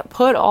 We can't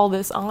put all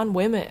this on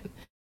women.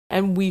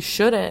 And we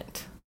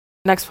shouldn't.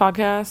 Next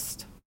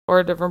podcast or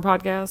a different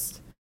podcast,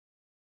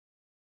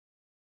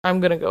 I'm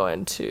going to go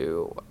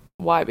into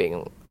why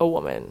being a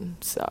woman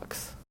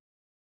sucks.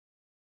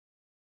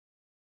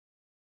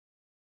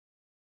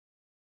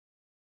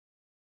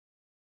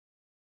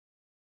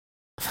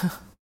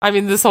 I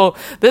mean, this whole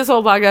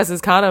podcast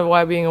is kind of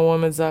why being a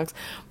woman sucks,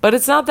 but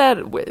it's not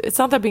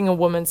that being a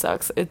woman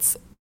sucks. It's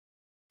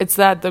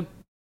that the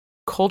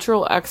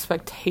cultural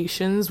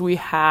expectations we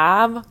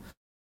have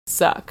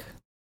suck.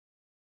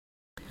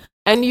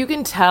 And you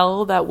can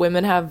tell that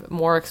women have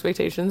more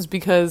expectations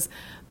because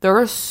there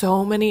are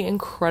so many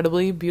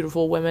incredibly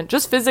beautiful women,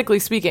 just physically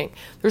speaking.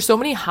 There's so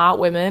many hot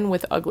women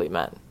with ugly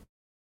men.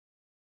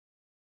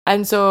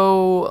 And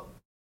so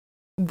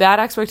that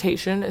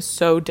expectation is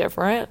so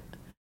different.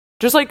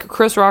 Just like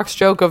Chris Rock's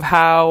joke of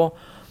how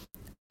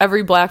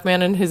every black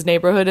man in his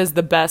neighborhood is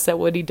the best at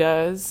what he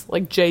does,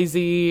 like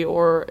Jay-Z,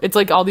 or it's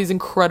like all these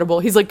incredible,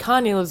 he's like,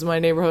 Kanye lives in my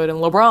neighborhood and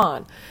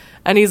LeBron.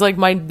 And he's like,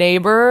 my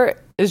neighbor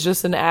is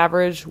just an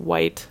average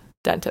white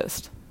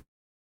dentist.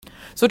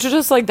 So it's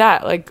just like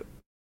that, like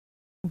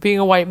being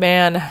a white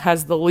man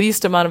has the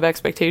least amount of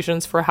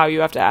expectations for how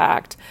you have to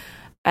act.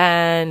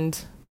 And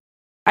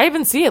I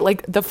even see it,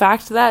 like the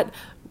fact that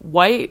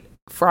white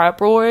frat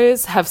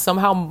boys have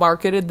somehow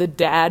marketed the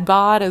dad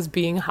bod as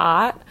being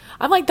hot.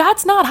 I'm like,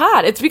 that's not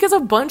hot. It's because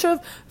a bunch of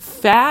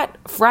fat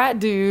frat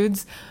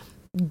dudes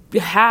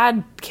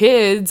had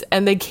kids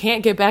and they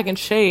can't get back in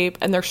shape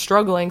and they're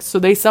struggling, so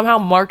they somehow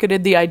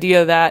marketed the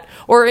idea that,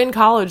 or in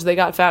college they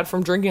got fat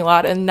from drinking a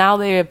lot and now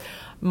they have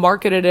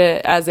marketed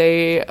it as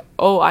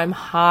I'm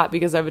hot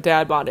because I have a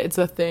dad bod. It's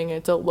a thing,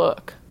 it's a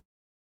look.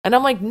 And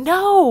I'm like,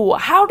 no,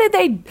 how did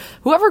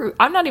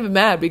I'm not even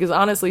mad because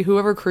honestly,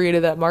 whoever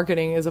created that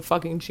marketing is a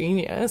fucking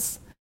genius.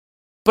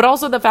 But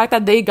also the fact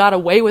that they got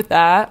away with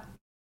that.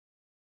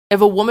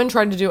 If a woman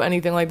tried to do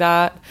anything like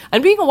that,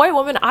 and being a white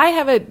woman, I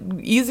have it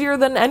easier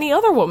than any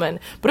other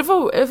woman. But if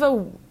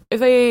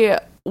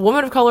a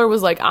woman of color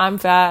was like, I'm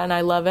fat and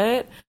I love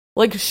it,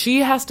 like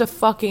she has to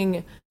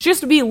be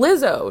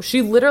Lizzo.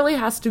 She literally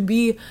has to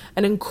be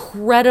an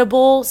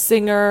incredible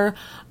singer,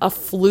 a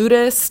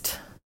flutist.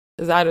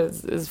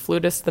 Is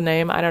flutist the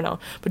name? I don't know.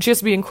 But she has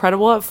to be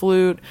incredible at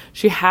flute.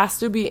 She has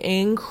to be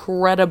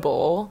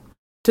incredible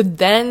to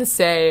then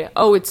say,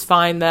 oh, it's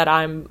fine that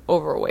I'm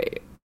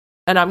overweight.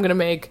 And I'm going to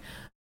make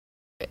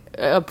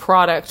a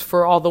product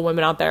for all the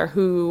women out there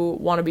who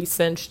want to be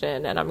cinched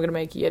in. And I'm going to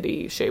make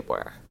Yeti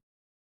shapewear.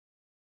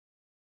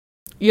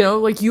 You know,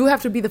 like you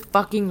have to be the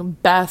fucking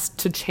best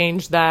to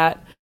change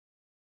that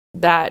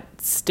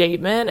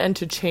statement and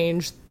to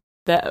change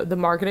the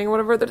marketing or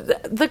whatever.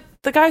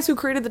 The guys who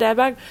created the dad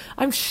bag,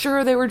 I'm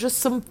sure they were just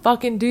some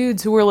fucking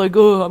dudes who were like,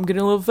 oh, I'm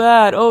getting a little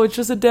fat. Oh, it's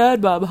just a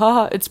dad bod.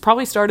 Haha. It's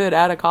probably started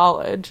at a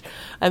college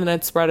and then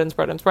it spread and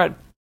spread and spread.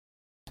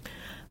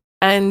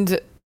 And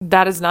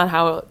that is not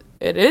how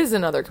it is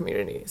in other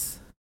communities.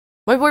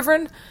 My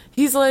boyfriend,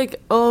 he's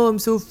like, oh, I'm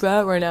so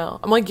fat right now.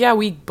 I'm like, yeah,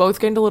 we both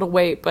gained a little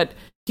weight, but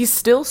he's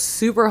still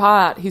super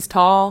hot. He's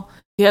tall.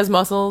 He has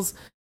muscles.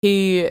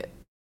 He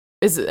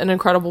is an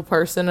incredible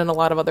person in a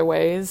lot of other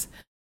ways.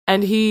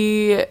 And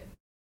he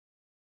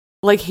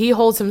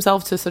holds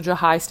himself to such a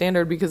high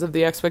standard because of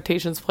the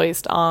expectations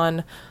placed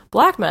on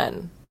black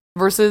men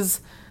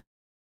versus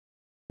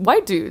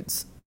white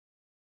dudes.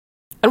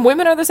 And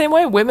women are the same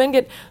way. Women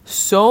get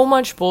so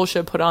much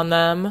bullshit put on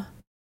them.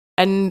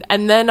 And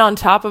then on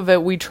top of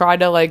it, we try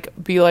to like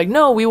be like,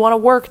 no, we want to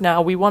work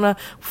now. We want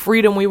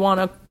freedom. We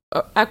want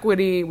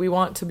equity. We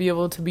want to be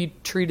able to be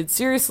treated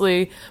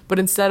seriously. But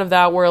instead of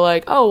that, we're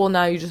like, oh, well,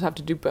 now you just have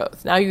to do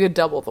both. Now you get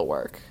double the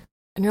work.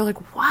 And you're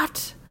like,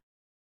 what?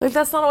 Like,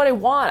 that's not what I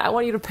want. I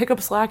want you to pick up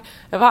slack.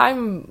 If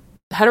I'm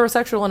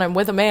heterosexual and I'm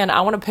with a man,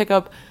 I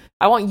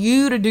want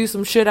you to do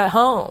some shit at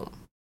home.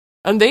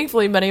 And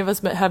thankfully, many of us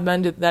have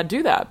men that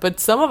do that. But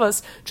some of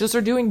us just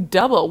are doing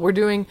double.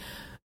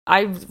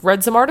 I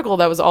read some article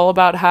that was all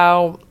about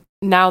how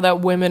now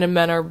that women and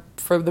men are,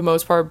 for the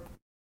most part,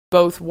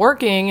 both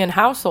working in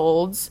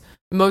households,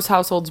 most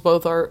households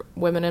both are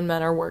women and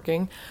men are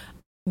working,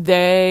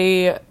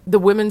 the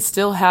women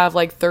still have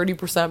like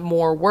 30%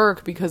 more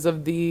work because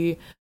of the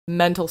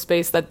mental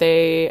space that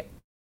they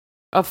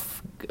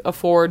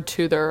afford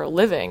to their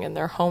living and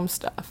their home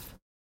stuff.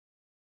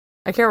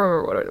 I can't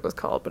remember what it was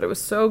called, but it was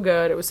so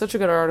good. It was such a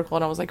good article,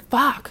 and I was like,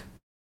 fuck.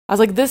 I was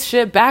like, this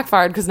shit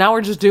backfired because now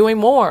we're just doing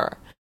more.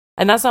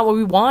 And that's not what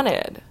we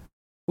wanted.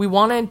 We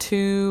wanted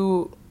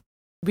to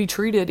be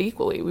treated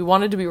equally. We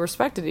wanted to be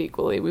respected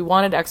equally. We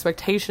wanted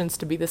expectations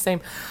to be the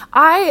same.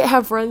 I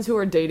have friends who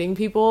are dating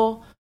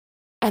people,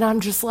 and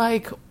I'm just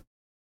like,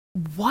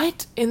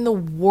 what in the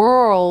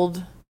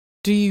world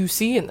do you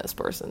see in this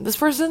person? This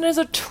person is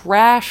a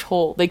trash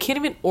hole. They can't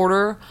even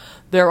order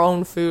their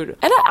own food.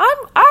 And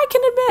I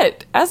can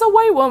admit, as a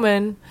white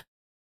woman,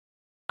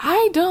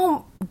 I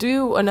don't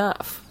do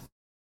enough.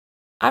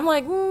 I'm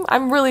like,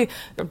 I'm really...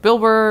 Bill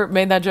Burr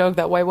made that joke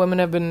that white women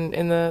have been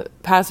in the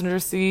passenger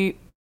seat,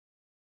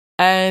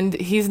 and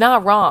he's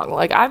not wrong.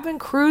 Like, I've been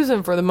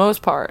cruising for the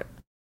most part,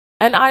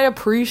 and I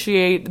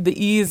appreciate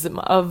the ease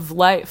of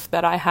life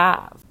that I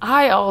have.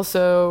 I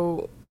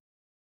also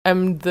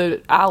am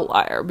the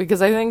outlier,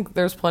 because I think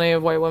there's plenty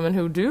of white women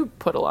who do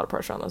put a lot of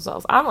pressure on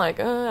themselves. I'm like,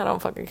 I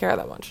don't fucking care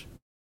that much.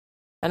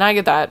 And I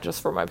get that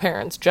just for my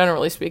parents.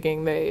 Generally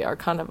speaking, they are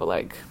kind of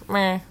like,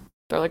 meh.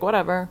 They're like,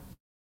 whatever.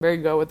 Very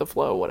go with the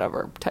flow,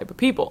 whatever type of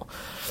people.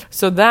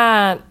 So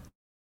that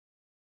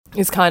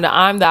is kind of,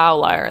 I'm the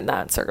outlier in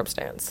that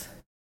circumstance.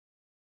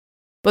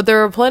 But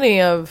there are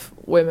plenty of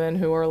women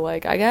who are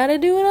like, I gotta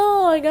do it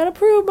all. I gotta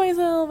prove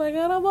myself. I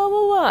gotta blah,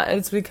 blah, blah. And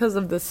it's because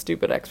of this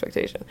stupid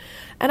expectation.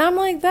 And I'm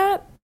like,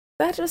 that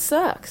just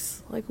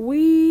sucks. Like,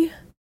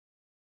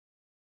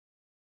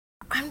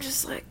 I'm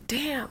just like,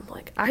 damn.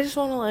 Like, I just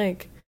want to,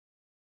 like,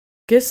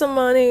 get some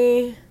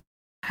money,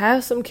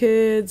 have some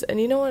kids. And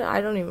you know what?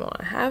 I don't even want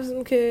to have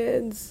some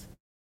kids.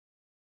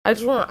 I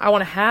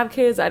want to have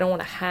kids. I don't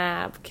want to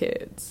have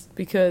kids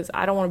because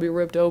I don't want to be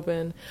ripped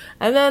open.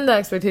 And then the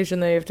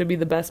expectation that you have to be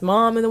the best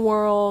mom in the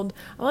world.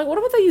 I'm like, what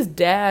about these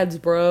dads,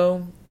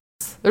 bro?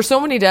 There's so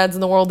many dads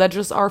in the world that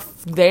just are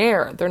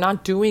there. They're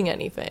not doing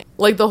anything.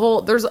 Like those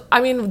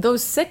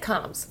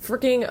sitcoms,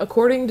 freaking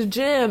According to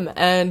Jim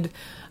and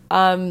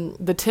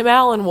the Tim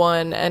Allen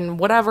one and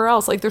whatever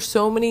else. Like, there's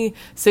so many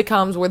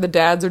sitcoms where the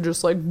dads are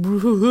just like,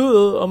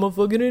 I'm a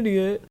fucking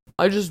idiot.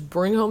 I just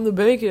bring home the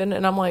bacon,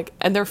 and I'm like,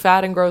 and they're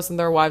fat and gross, and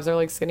their wives are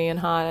like skinny and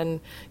hot and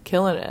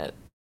killing it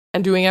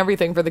and doing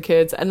everything for the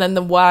kids, and then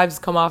the wives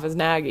come off as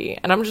naggy,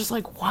 and I'm just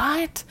like,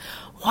 what?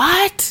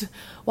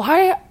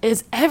 Why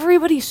is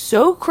everybody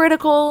so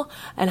critical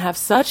and have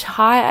such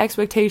high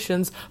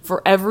expectations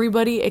for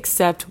everybody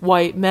except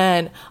white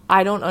men?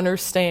 I don't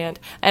understand.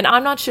 And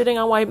I'm not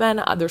shitting on white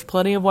men. There's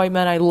plenty of white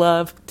men I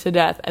love to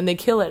death, and they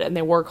kill it, and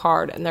they work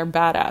hard, and they're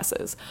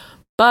badasses.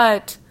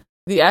 But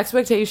the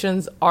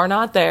expectations are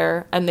not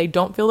there, and they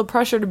don't feel the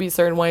pressure to be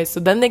certain ways, so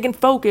then they can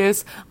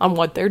focus on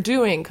what they're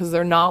doing because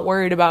they're not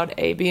worried about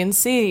A, B, and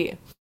C.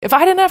 If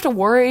I didn't have to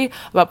worry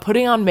about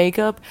putting on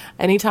makeup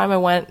anytime I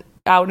went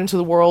out into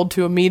the world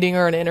to a meeting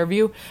or an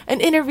interview,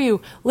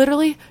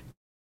 literally,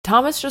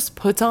 Thomas just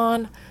puts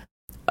on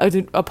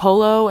a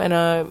polo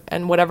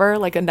and whatever,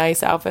 like a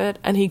nice outfit,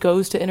 and he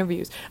goes to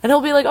interviews. And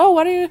he'll be like, oh,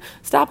 why don't you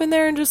stop in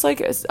there and just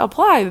like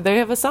apply? They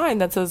have a sign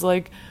that says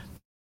like,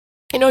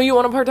 you know, you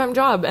want a part-time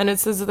job, and it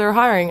says that they're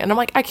hiring. And I'm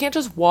like, I can't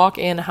just walk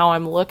in how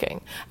I'm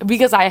looking,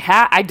 because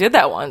I did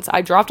that once.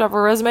 I dropped off a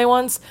resume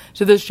once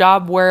to this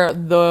job where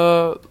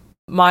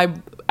my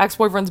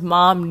ex-boyfriend's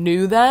mom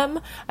knew them,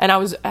 and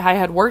I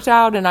had worked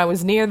out and I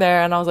was near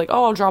there, and I was like,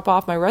 oh, I'll drop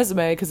off my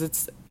resume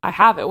because I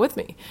have it with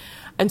me.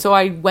 And so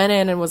I went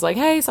in and was like,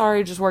 hey,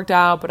 sorry, just worked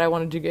out, but I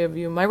wanted to give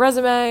you my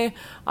resume.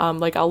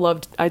 Like,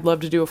 I'd love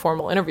to do a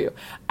formal interview.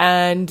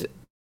 And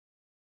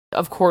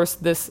of course,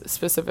 this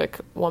specific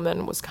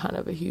woman was kind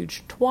of a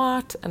huge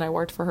twat, and I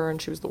worked for her, and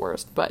she was the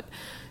worst. But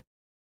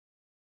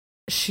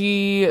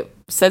she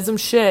said some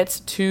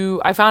shit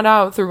I found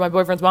out through my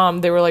boyfriend's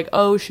mom. They were like,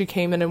 oh, she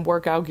came in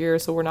workout gear,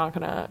 so we're not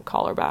going to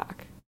call her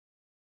back.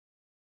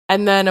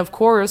 And then, of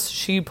course,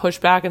 she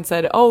pushed back and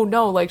said, oh,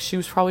 no, like, she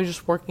was probably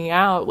just working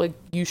out. Like,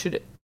 you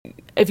should,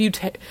 if you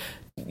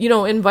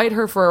invite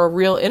her for a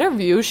real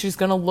interview. She's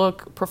going to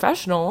look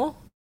professional.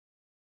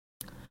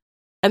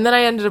 And then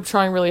I ended up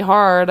trying really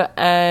hard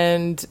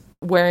and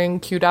wearing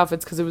cute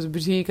outfits because it was a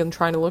boutique and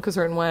trying to look a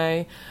certain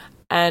way.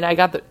 And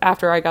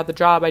after I got the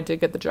job, I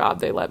did get the job.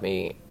 They let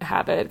me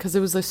have it because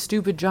it was a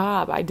stupid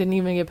job. I didn't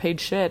even get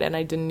paid shit, and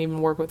I didn't even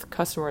work with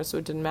customers, so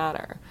it didn't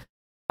matter.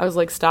 I was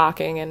like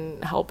stocking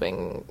and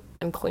helping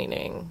and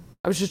cleaning.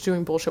 I was just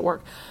doing bullshit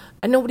work.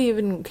 And nobody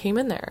even came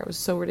in there. It was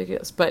so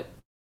ridiculous. But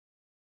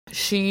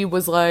she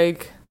was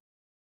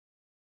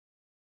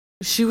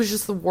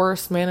just the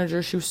worst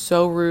manager. She was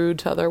so rude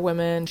to other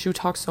women. She would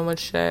talk so much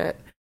shit.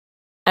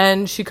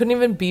 And she couldn't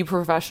even be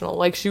professional.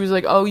 Like, she was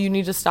like, oh, you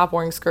need to stop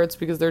wearing skirts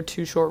because they're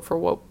too short for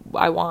what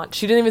I want.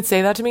 She didn't even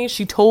say that to me.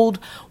 She told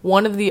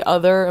one of the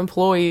other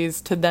employees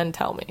to then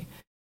tell me.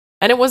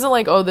 And it wasn't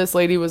like, oh, this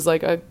lady was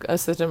like a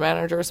assistant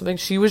manager or something.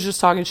 She was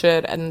just talking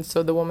shit, and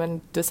so the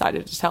woman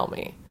decided to tell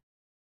me.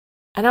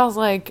 And I was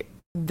like,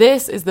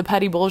 this is the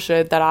petty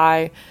bullshit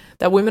that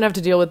women have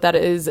to deal with that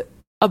is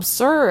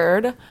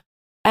absurd.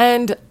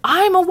 And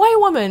I'm a white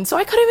woman, so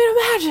I couldn't even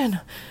imagine.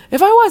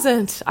 If I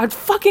wasn't, I'd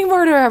fucking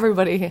murder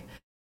everybody.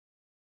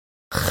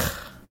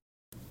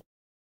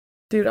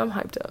 Dude, I'm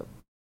hyped up.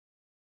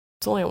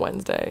 It's only a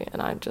Wednesday,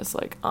 and I'm just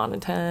like on a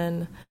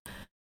 10.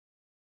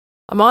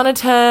 I'm on a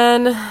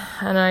 10,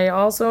 and I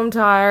also am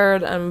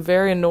tired. I'm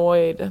very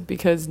annoyed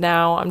because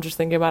now I'm just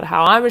thinking about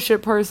how I'm a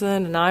shit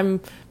person, and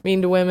I'm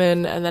mean to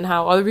women, and then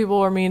how other people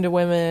are mean to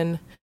women,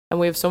 and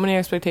we have so many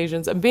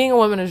expectations, and being a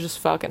woman is just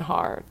fucking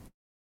hard.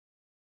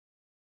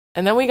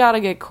 And then we gotta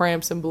get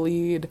cramps and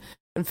bleed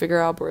and figure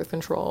out birth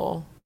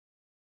control.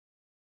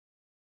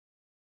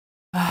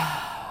 It's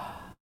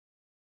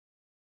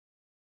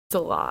a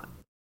lot.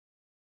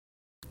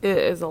 It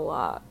is a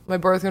lot. My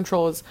birth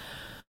control is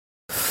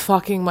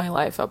fucking my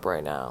life up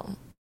right now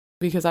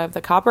because I have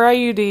the copper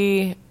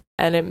IUD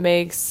and it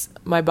makes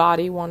my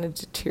body want to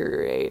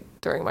deteriorate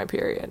during my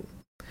period.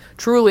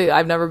 Truly,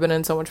 I've never been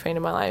in so much pain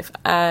in my life.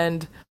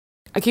 And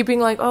I keep being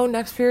like, oh,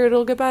 next period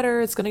it'll get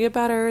better. It's going to get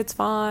better. It's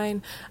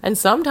fine. And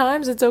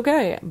sometimes it's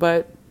okay.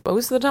 But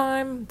most of the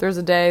time, there's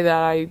a day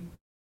that I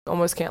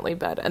almost can't leave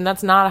bed. And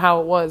that's not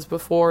how it was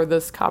before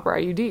this copper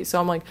IUD. So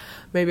I'm like,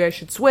 maybe I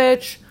should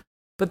switch.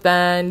 But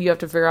then you have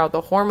to figure out the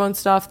hormone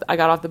stuff. I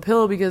got off the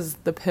pill because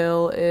the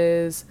pill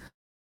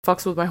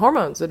fucks with my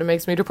hormones and it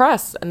makes me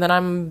depressed. And then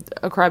I'm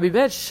a crabby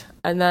bitch.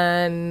 And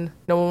then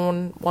no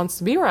one wants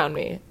to be around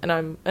me. And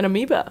I'm an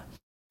amoeba.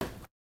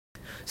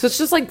 So it's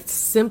just like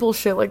simple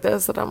shit like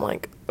this that I'm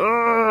like,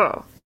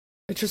 ugh.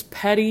 It's just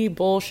petty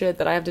bullshit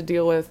that I have to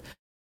deal with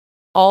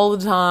all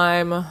the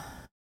time.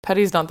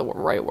 Petty's not the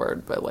right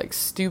word, but like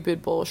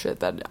stupid bullshit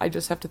that I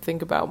just have to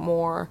think about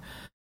more.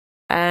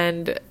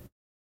 And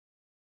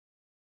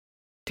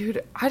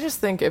dude, I just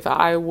think if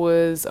I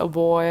was a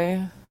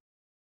boy,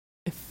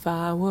 if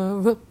I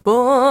were a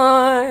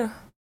boy,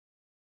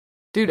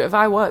 dude, if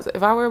I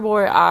were a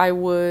boy, I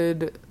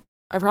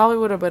probably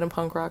would have been a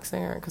punk rock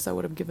singer because I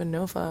would have given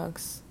no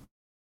fucks.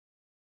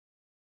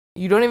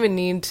 You don't even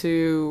need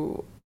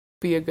to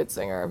be a good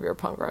singer if you're a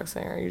punk rock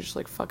singer. You're just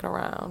like fucking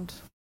around.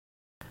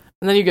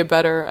 And then you get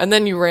better. And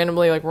then you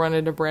randomly like run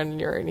into Brandon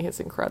Urie and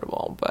he's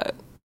incredible. But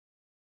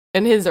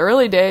in his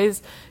early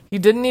days, he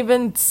didn't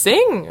even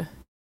sing.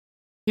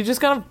 He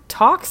just kind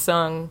of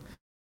sung.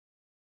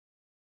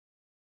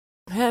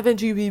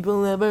 Haven't you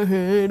people ever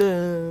heard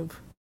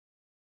of?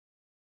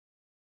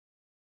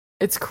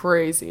 It's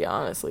crazy,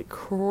 honestly.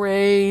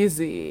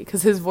 Crazy.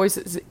 Because his voice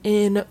is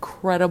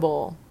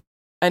incredible.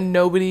 And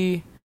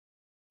he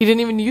didn't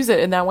even use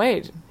it in that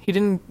way. He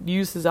didn't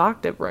use his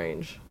octave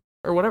range.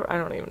 Or whatever. I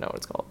don't even know what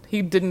it's called.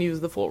 He didn't use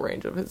the full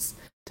range of his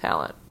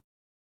talent.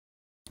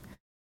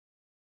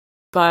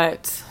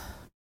 But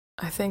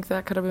I think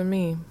that could have been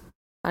me.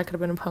 I could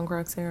have been a punk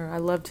rock singer. I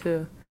love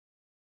to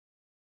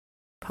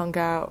punk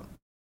out.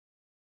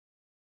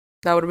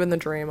 That would have been the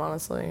dream,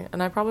 honestly.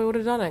 And I probably would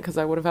have done it because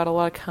I would have had a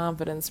lot of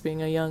confidence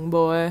being a young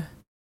boy.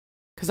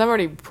 Because I'm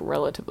already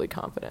relatively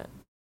confident.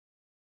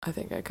 I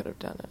think I could have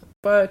done it.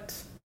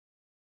 But,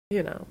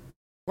 we're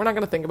not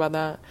going to think about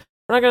that.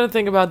 We're not going to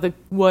think about the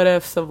what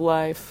ifs of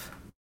life.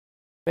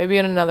 Maybe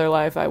in another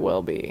life I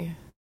will be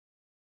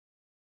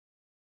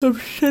some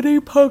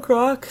shitty punk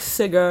rock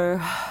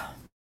singer.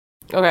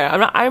 Okay,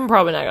 I'm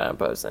probably not going to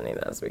post any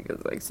of this because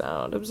they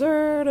sound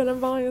absurd and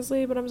I'm falling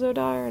asleep and I'm so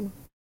tired.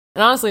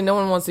 And honestly, no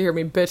one wants to hear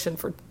me bitching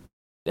for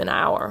an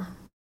hour.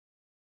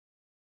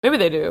 Maybe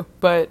they do,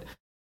 but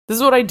this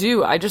is what I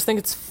do. I just think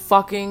it's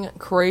fucking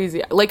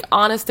crazy. Like,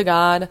 honest to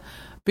God,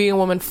 being a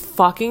woman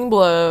fucking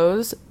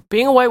blows.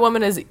 Being a white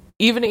woman is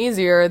even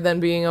easier than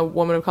being a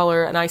woman of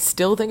color, and I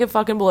still think it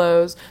fucking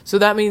blows. So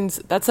that means,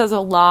 that says a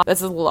lot. That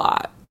says a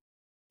lot.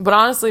 But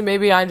honestly,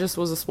 maybe I just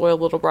was a spoiled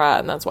little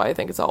brat, and that's why I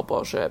think it's all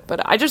bullshit.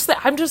 But I'm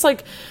just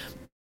like,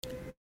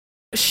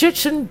 shit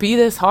shouldn't be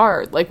this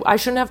hard. Like, I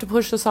shouldn't have to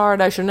push this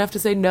hard. I shouldn't have to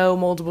say no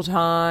multiple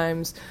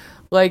times.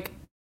 Like,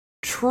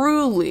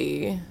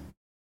 truly,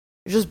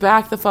 just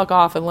back the fuck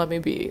off and let me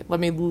be.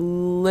 Let me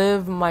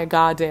live my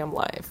goddamn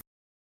life.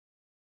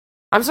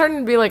 I'm starting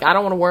to be like, I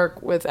don't want to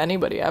work with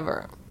anybody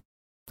ever.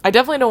 I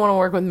definitely don't want to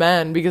work with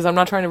men because I'm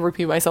not trying to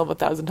repeat myself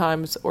 1,000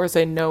 times or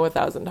say no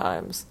 1,000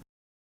 times.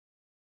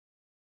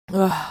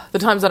 Ugh, the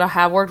times that I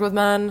have worked with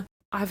men,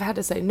 I've had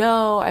to say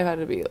no.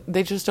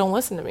 They just don't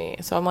listen to me.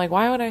 So I'm like,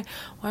 why would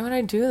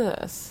I do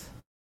this?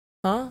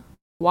 Huh?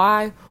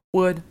 Why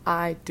would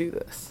I do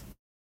this?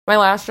 My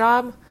last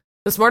job,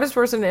 the smartest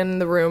person in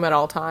the room at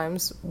all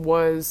times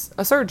was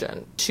a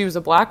surgeon. She was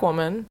a black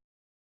woman,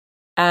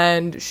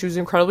 and she was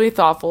incredibly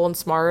thoughtful and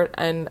smart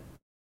and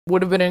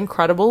would have been an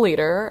incredible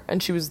leader.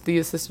 And she was the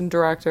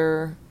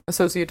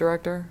associate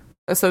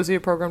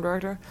program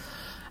director.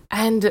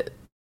 And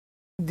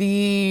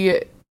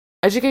the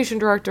education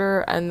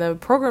director and the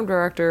program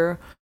director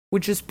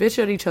would just bitch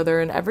at each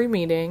other in every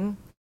meeting.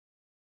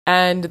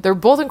 And they're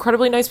both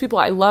incredibly nice people.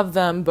 I love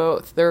them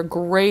both. They're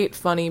great,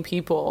 funny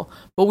people.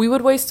 But we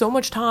would waste so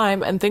much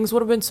time, and things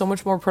would have been so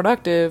much more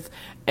productive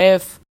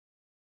if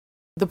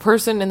the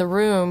person in the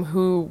room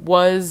who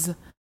was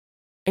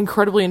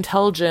incredibly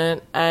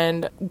intelligent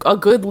and a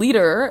good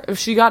leader, if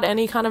she got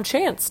any kind of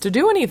chance to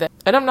do anything.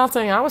 And I'm not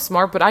saying I was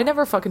smart, but I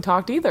never fucking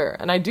talked either.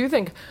 And I do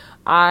think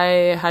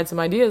I had some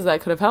ideas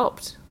that could have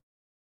helped.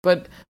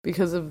 But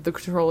because of the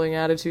controlling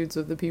attitudes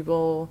of the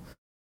people,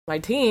 my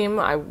team,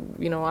 I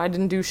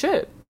didn't do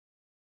shit.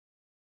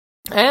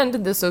 And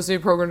the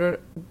associate program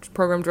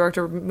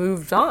director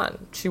moved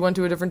on. She went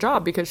to a different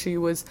job because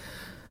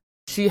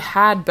she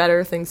had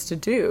better things to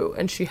do,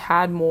 and she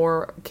had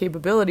more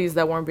capabilities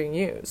that weren't being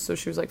used. So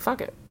she was like,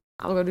 fuck it,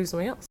 I'll go do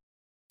something else.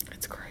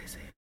 It's crazy.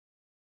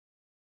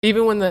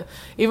 Even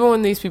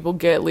when these people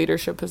get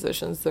leadership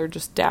positions, they're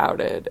just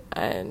doubted,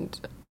 and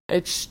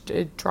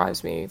it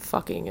drives me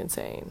fucking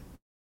insane.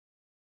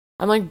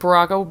 I'm like,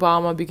 Barack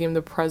Obama became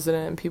the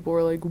president, and people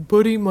were like,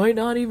 but he might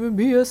not even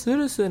be a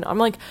citizen. I'm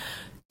like,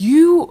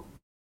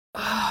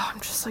 I'm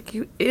just like,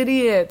 you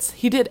idiots.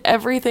 He did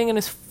everything in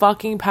his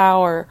fucking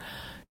power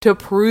to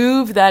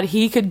prove that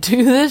he could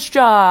do this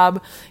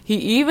job. He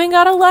even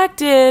got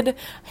elected.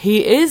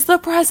 He is the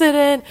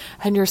president,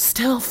 and you're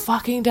still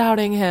fucking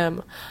doubting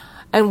him.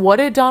 And what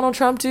did Donald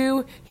Trump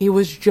do? He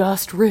was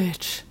just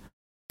rich.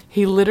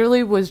 He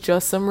literally was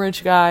just some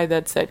rich guy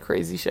that said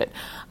crazy shit.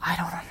 I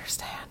don't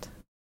understand.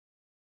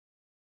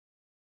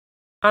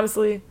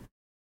 Honestly,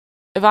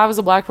 if I was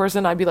a black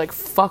person, I'd be like,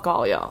 fuck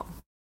all y'all.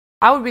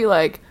 I would be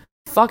like,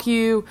 fuck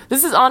you.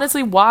 This is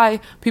honestly why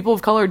people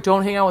of color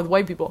don't hang out with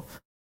white people.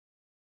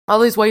 All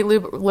these white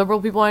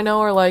liberal people I know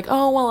are like,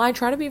 oh, well, I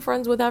try to be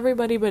friends with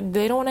everybody, but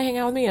they don't want to hang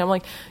out with me. And I'm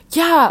like,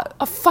 yeah,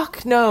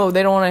 fuck no,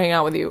 they don't want to hang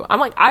out with you. I'm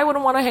like, I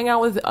wouldn't want to hang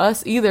out with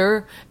us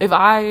either if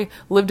I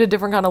lived a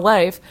different kind of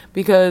life,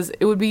 because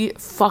it would be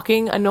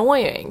fucking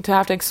annoying to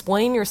have to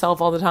explain yourself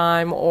all the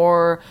time.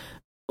 Or,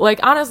 like,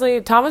 honestly,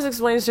 Thomas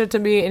explains shit to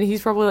me, and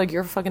he's probably like,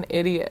 you're a fucking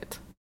idiot.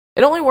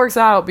 It only works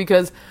out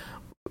because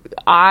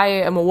I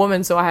am a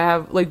woman, so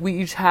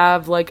we each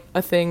have, like,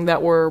 a thing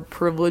that we're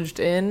privileged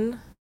in,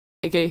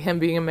 aka him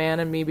being a man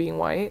and me being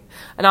white.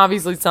 And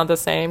obviously it's not the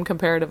same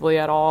comparatively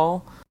at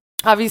all.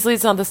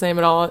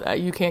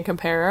 You can't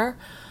compare.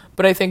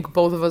 But I think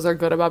both of us are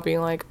good about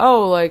being like,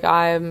 oh, like,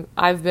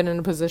 I've been in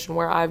a position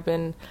where I've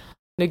been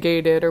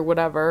negated or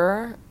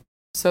whatever,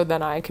 so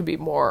then I can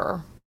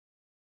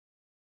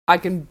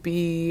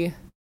be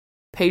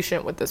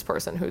patient with this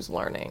person who's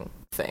learning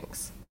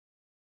things.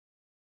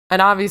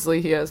 And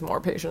obviously he has more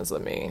patience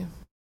than me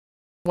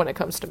when it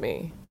comes to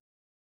me.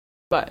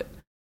 But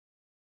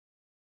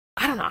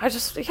I don't know.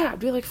 I'd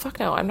be like, fuck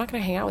no, I'm not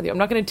going to hang out with you. I'm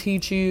not going to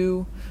teach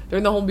you.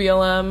 During the whole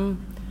BLM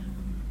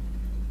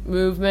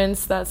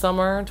movements that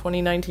summer,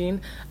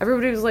 2019,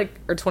 everybody was like,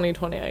 or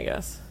 2020, I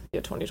guess.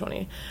 Yeah,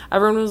 2020.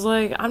 Everyone was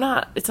like,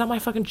 it's not my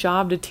fucking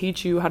job to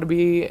teach you how to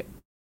be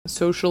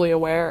socially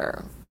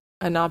aware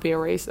and not be a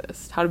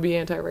racist, how to be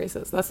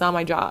anti-racist. That's not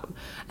my job.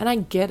 And I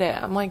get it.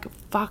 I'm like,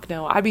 fuck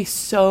no.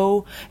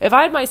 If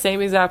I had my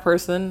same exact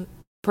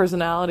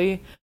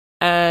personality,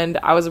 and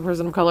I was a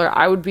person of color,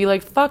 I would be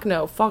like, fuck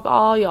no, fuck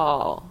all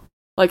y'all.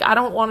 Like, I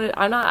don't want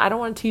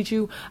to teach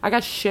you. I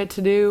got shit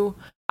to do.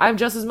 I have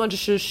just as much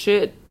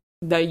shit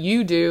that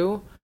you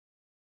do,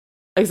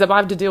 except I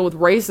have to deal with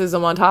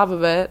racism on top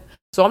of it.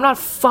 So I'm not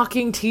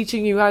fucking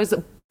teaching you guys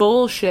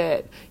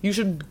bullshit. You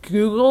should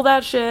Google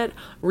that shit,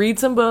 read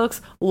some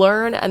books,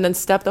 learn, and then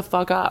step the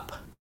fuck up.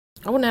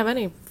 I wouldn't have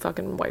any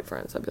fucking white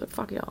friends. I'd be like,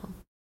 fuck y'all.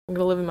 I'm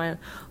gonna live in my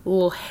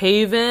little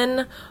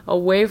haven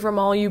away from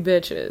all you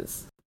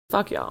bitches.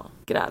 Fuck y'all.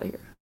 Get out of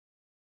here.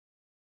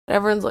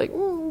 Everyone's like,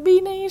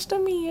 be nice to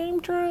me. I'm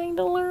trying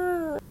to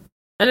learn.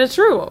 And it's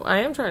true. I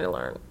am trying to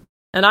learn.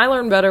 And I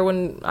learn better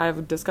when I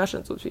have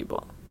discussions with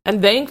people.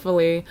 And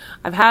thankfully,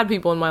 I've had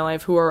people in my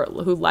life who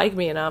like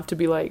me enough to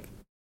be like,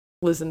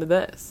 listen to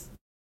this.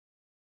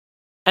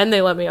 And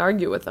they let me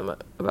argue with them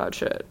about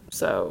shit.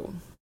 So,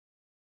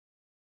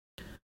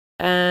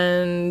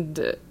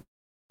 and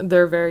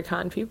they're very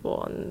kind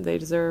people, and they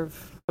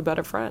deserve a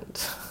better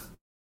friend.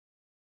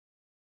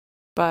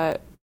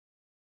 But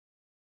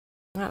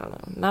I don't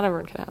know. Not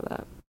everyone can have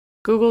that.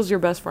 Google's your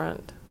best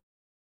friend.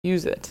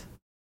 Use it.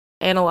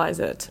 Analyze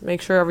it.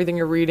 Make sure everything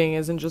you're reading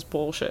isn't just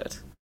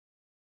bullshit.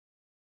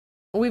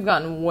 we've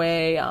gotten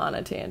way on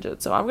a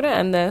tangent. So I'm going to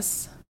end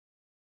this.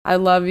 I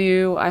love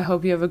you. I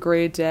hope you have a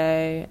great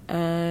day.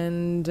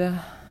 And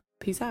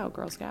peace out,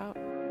 Girl Scout.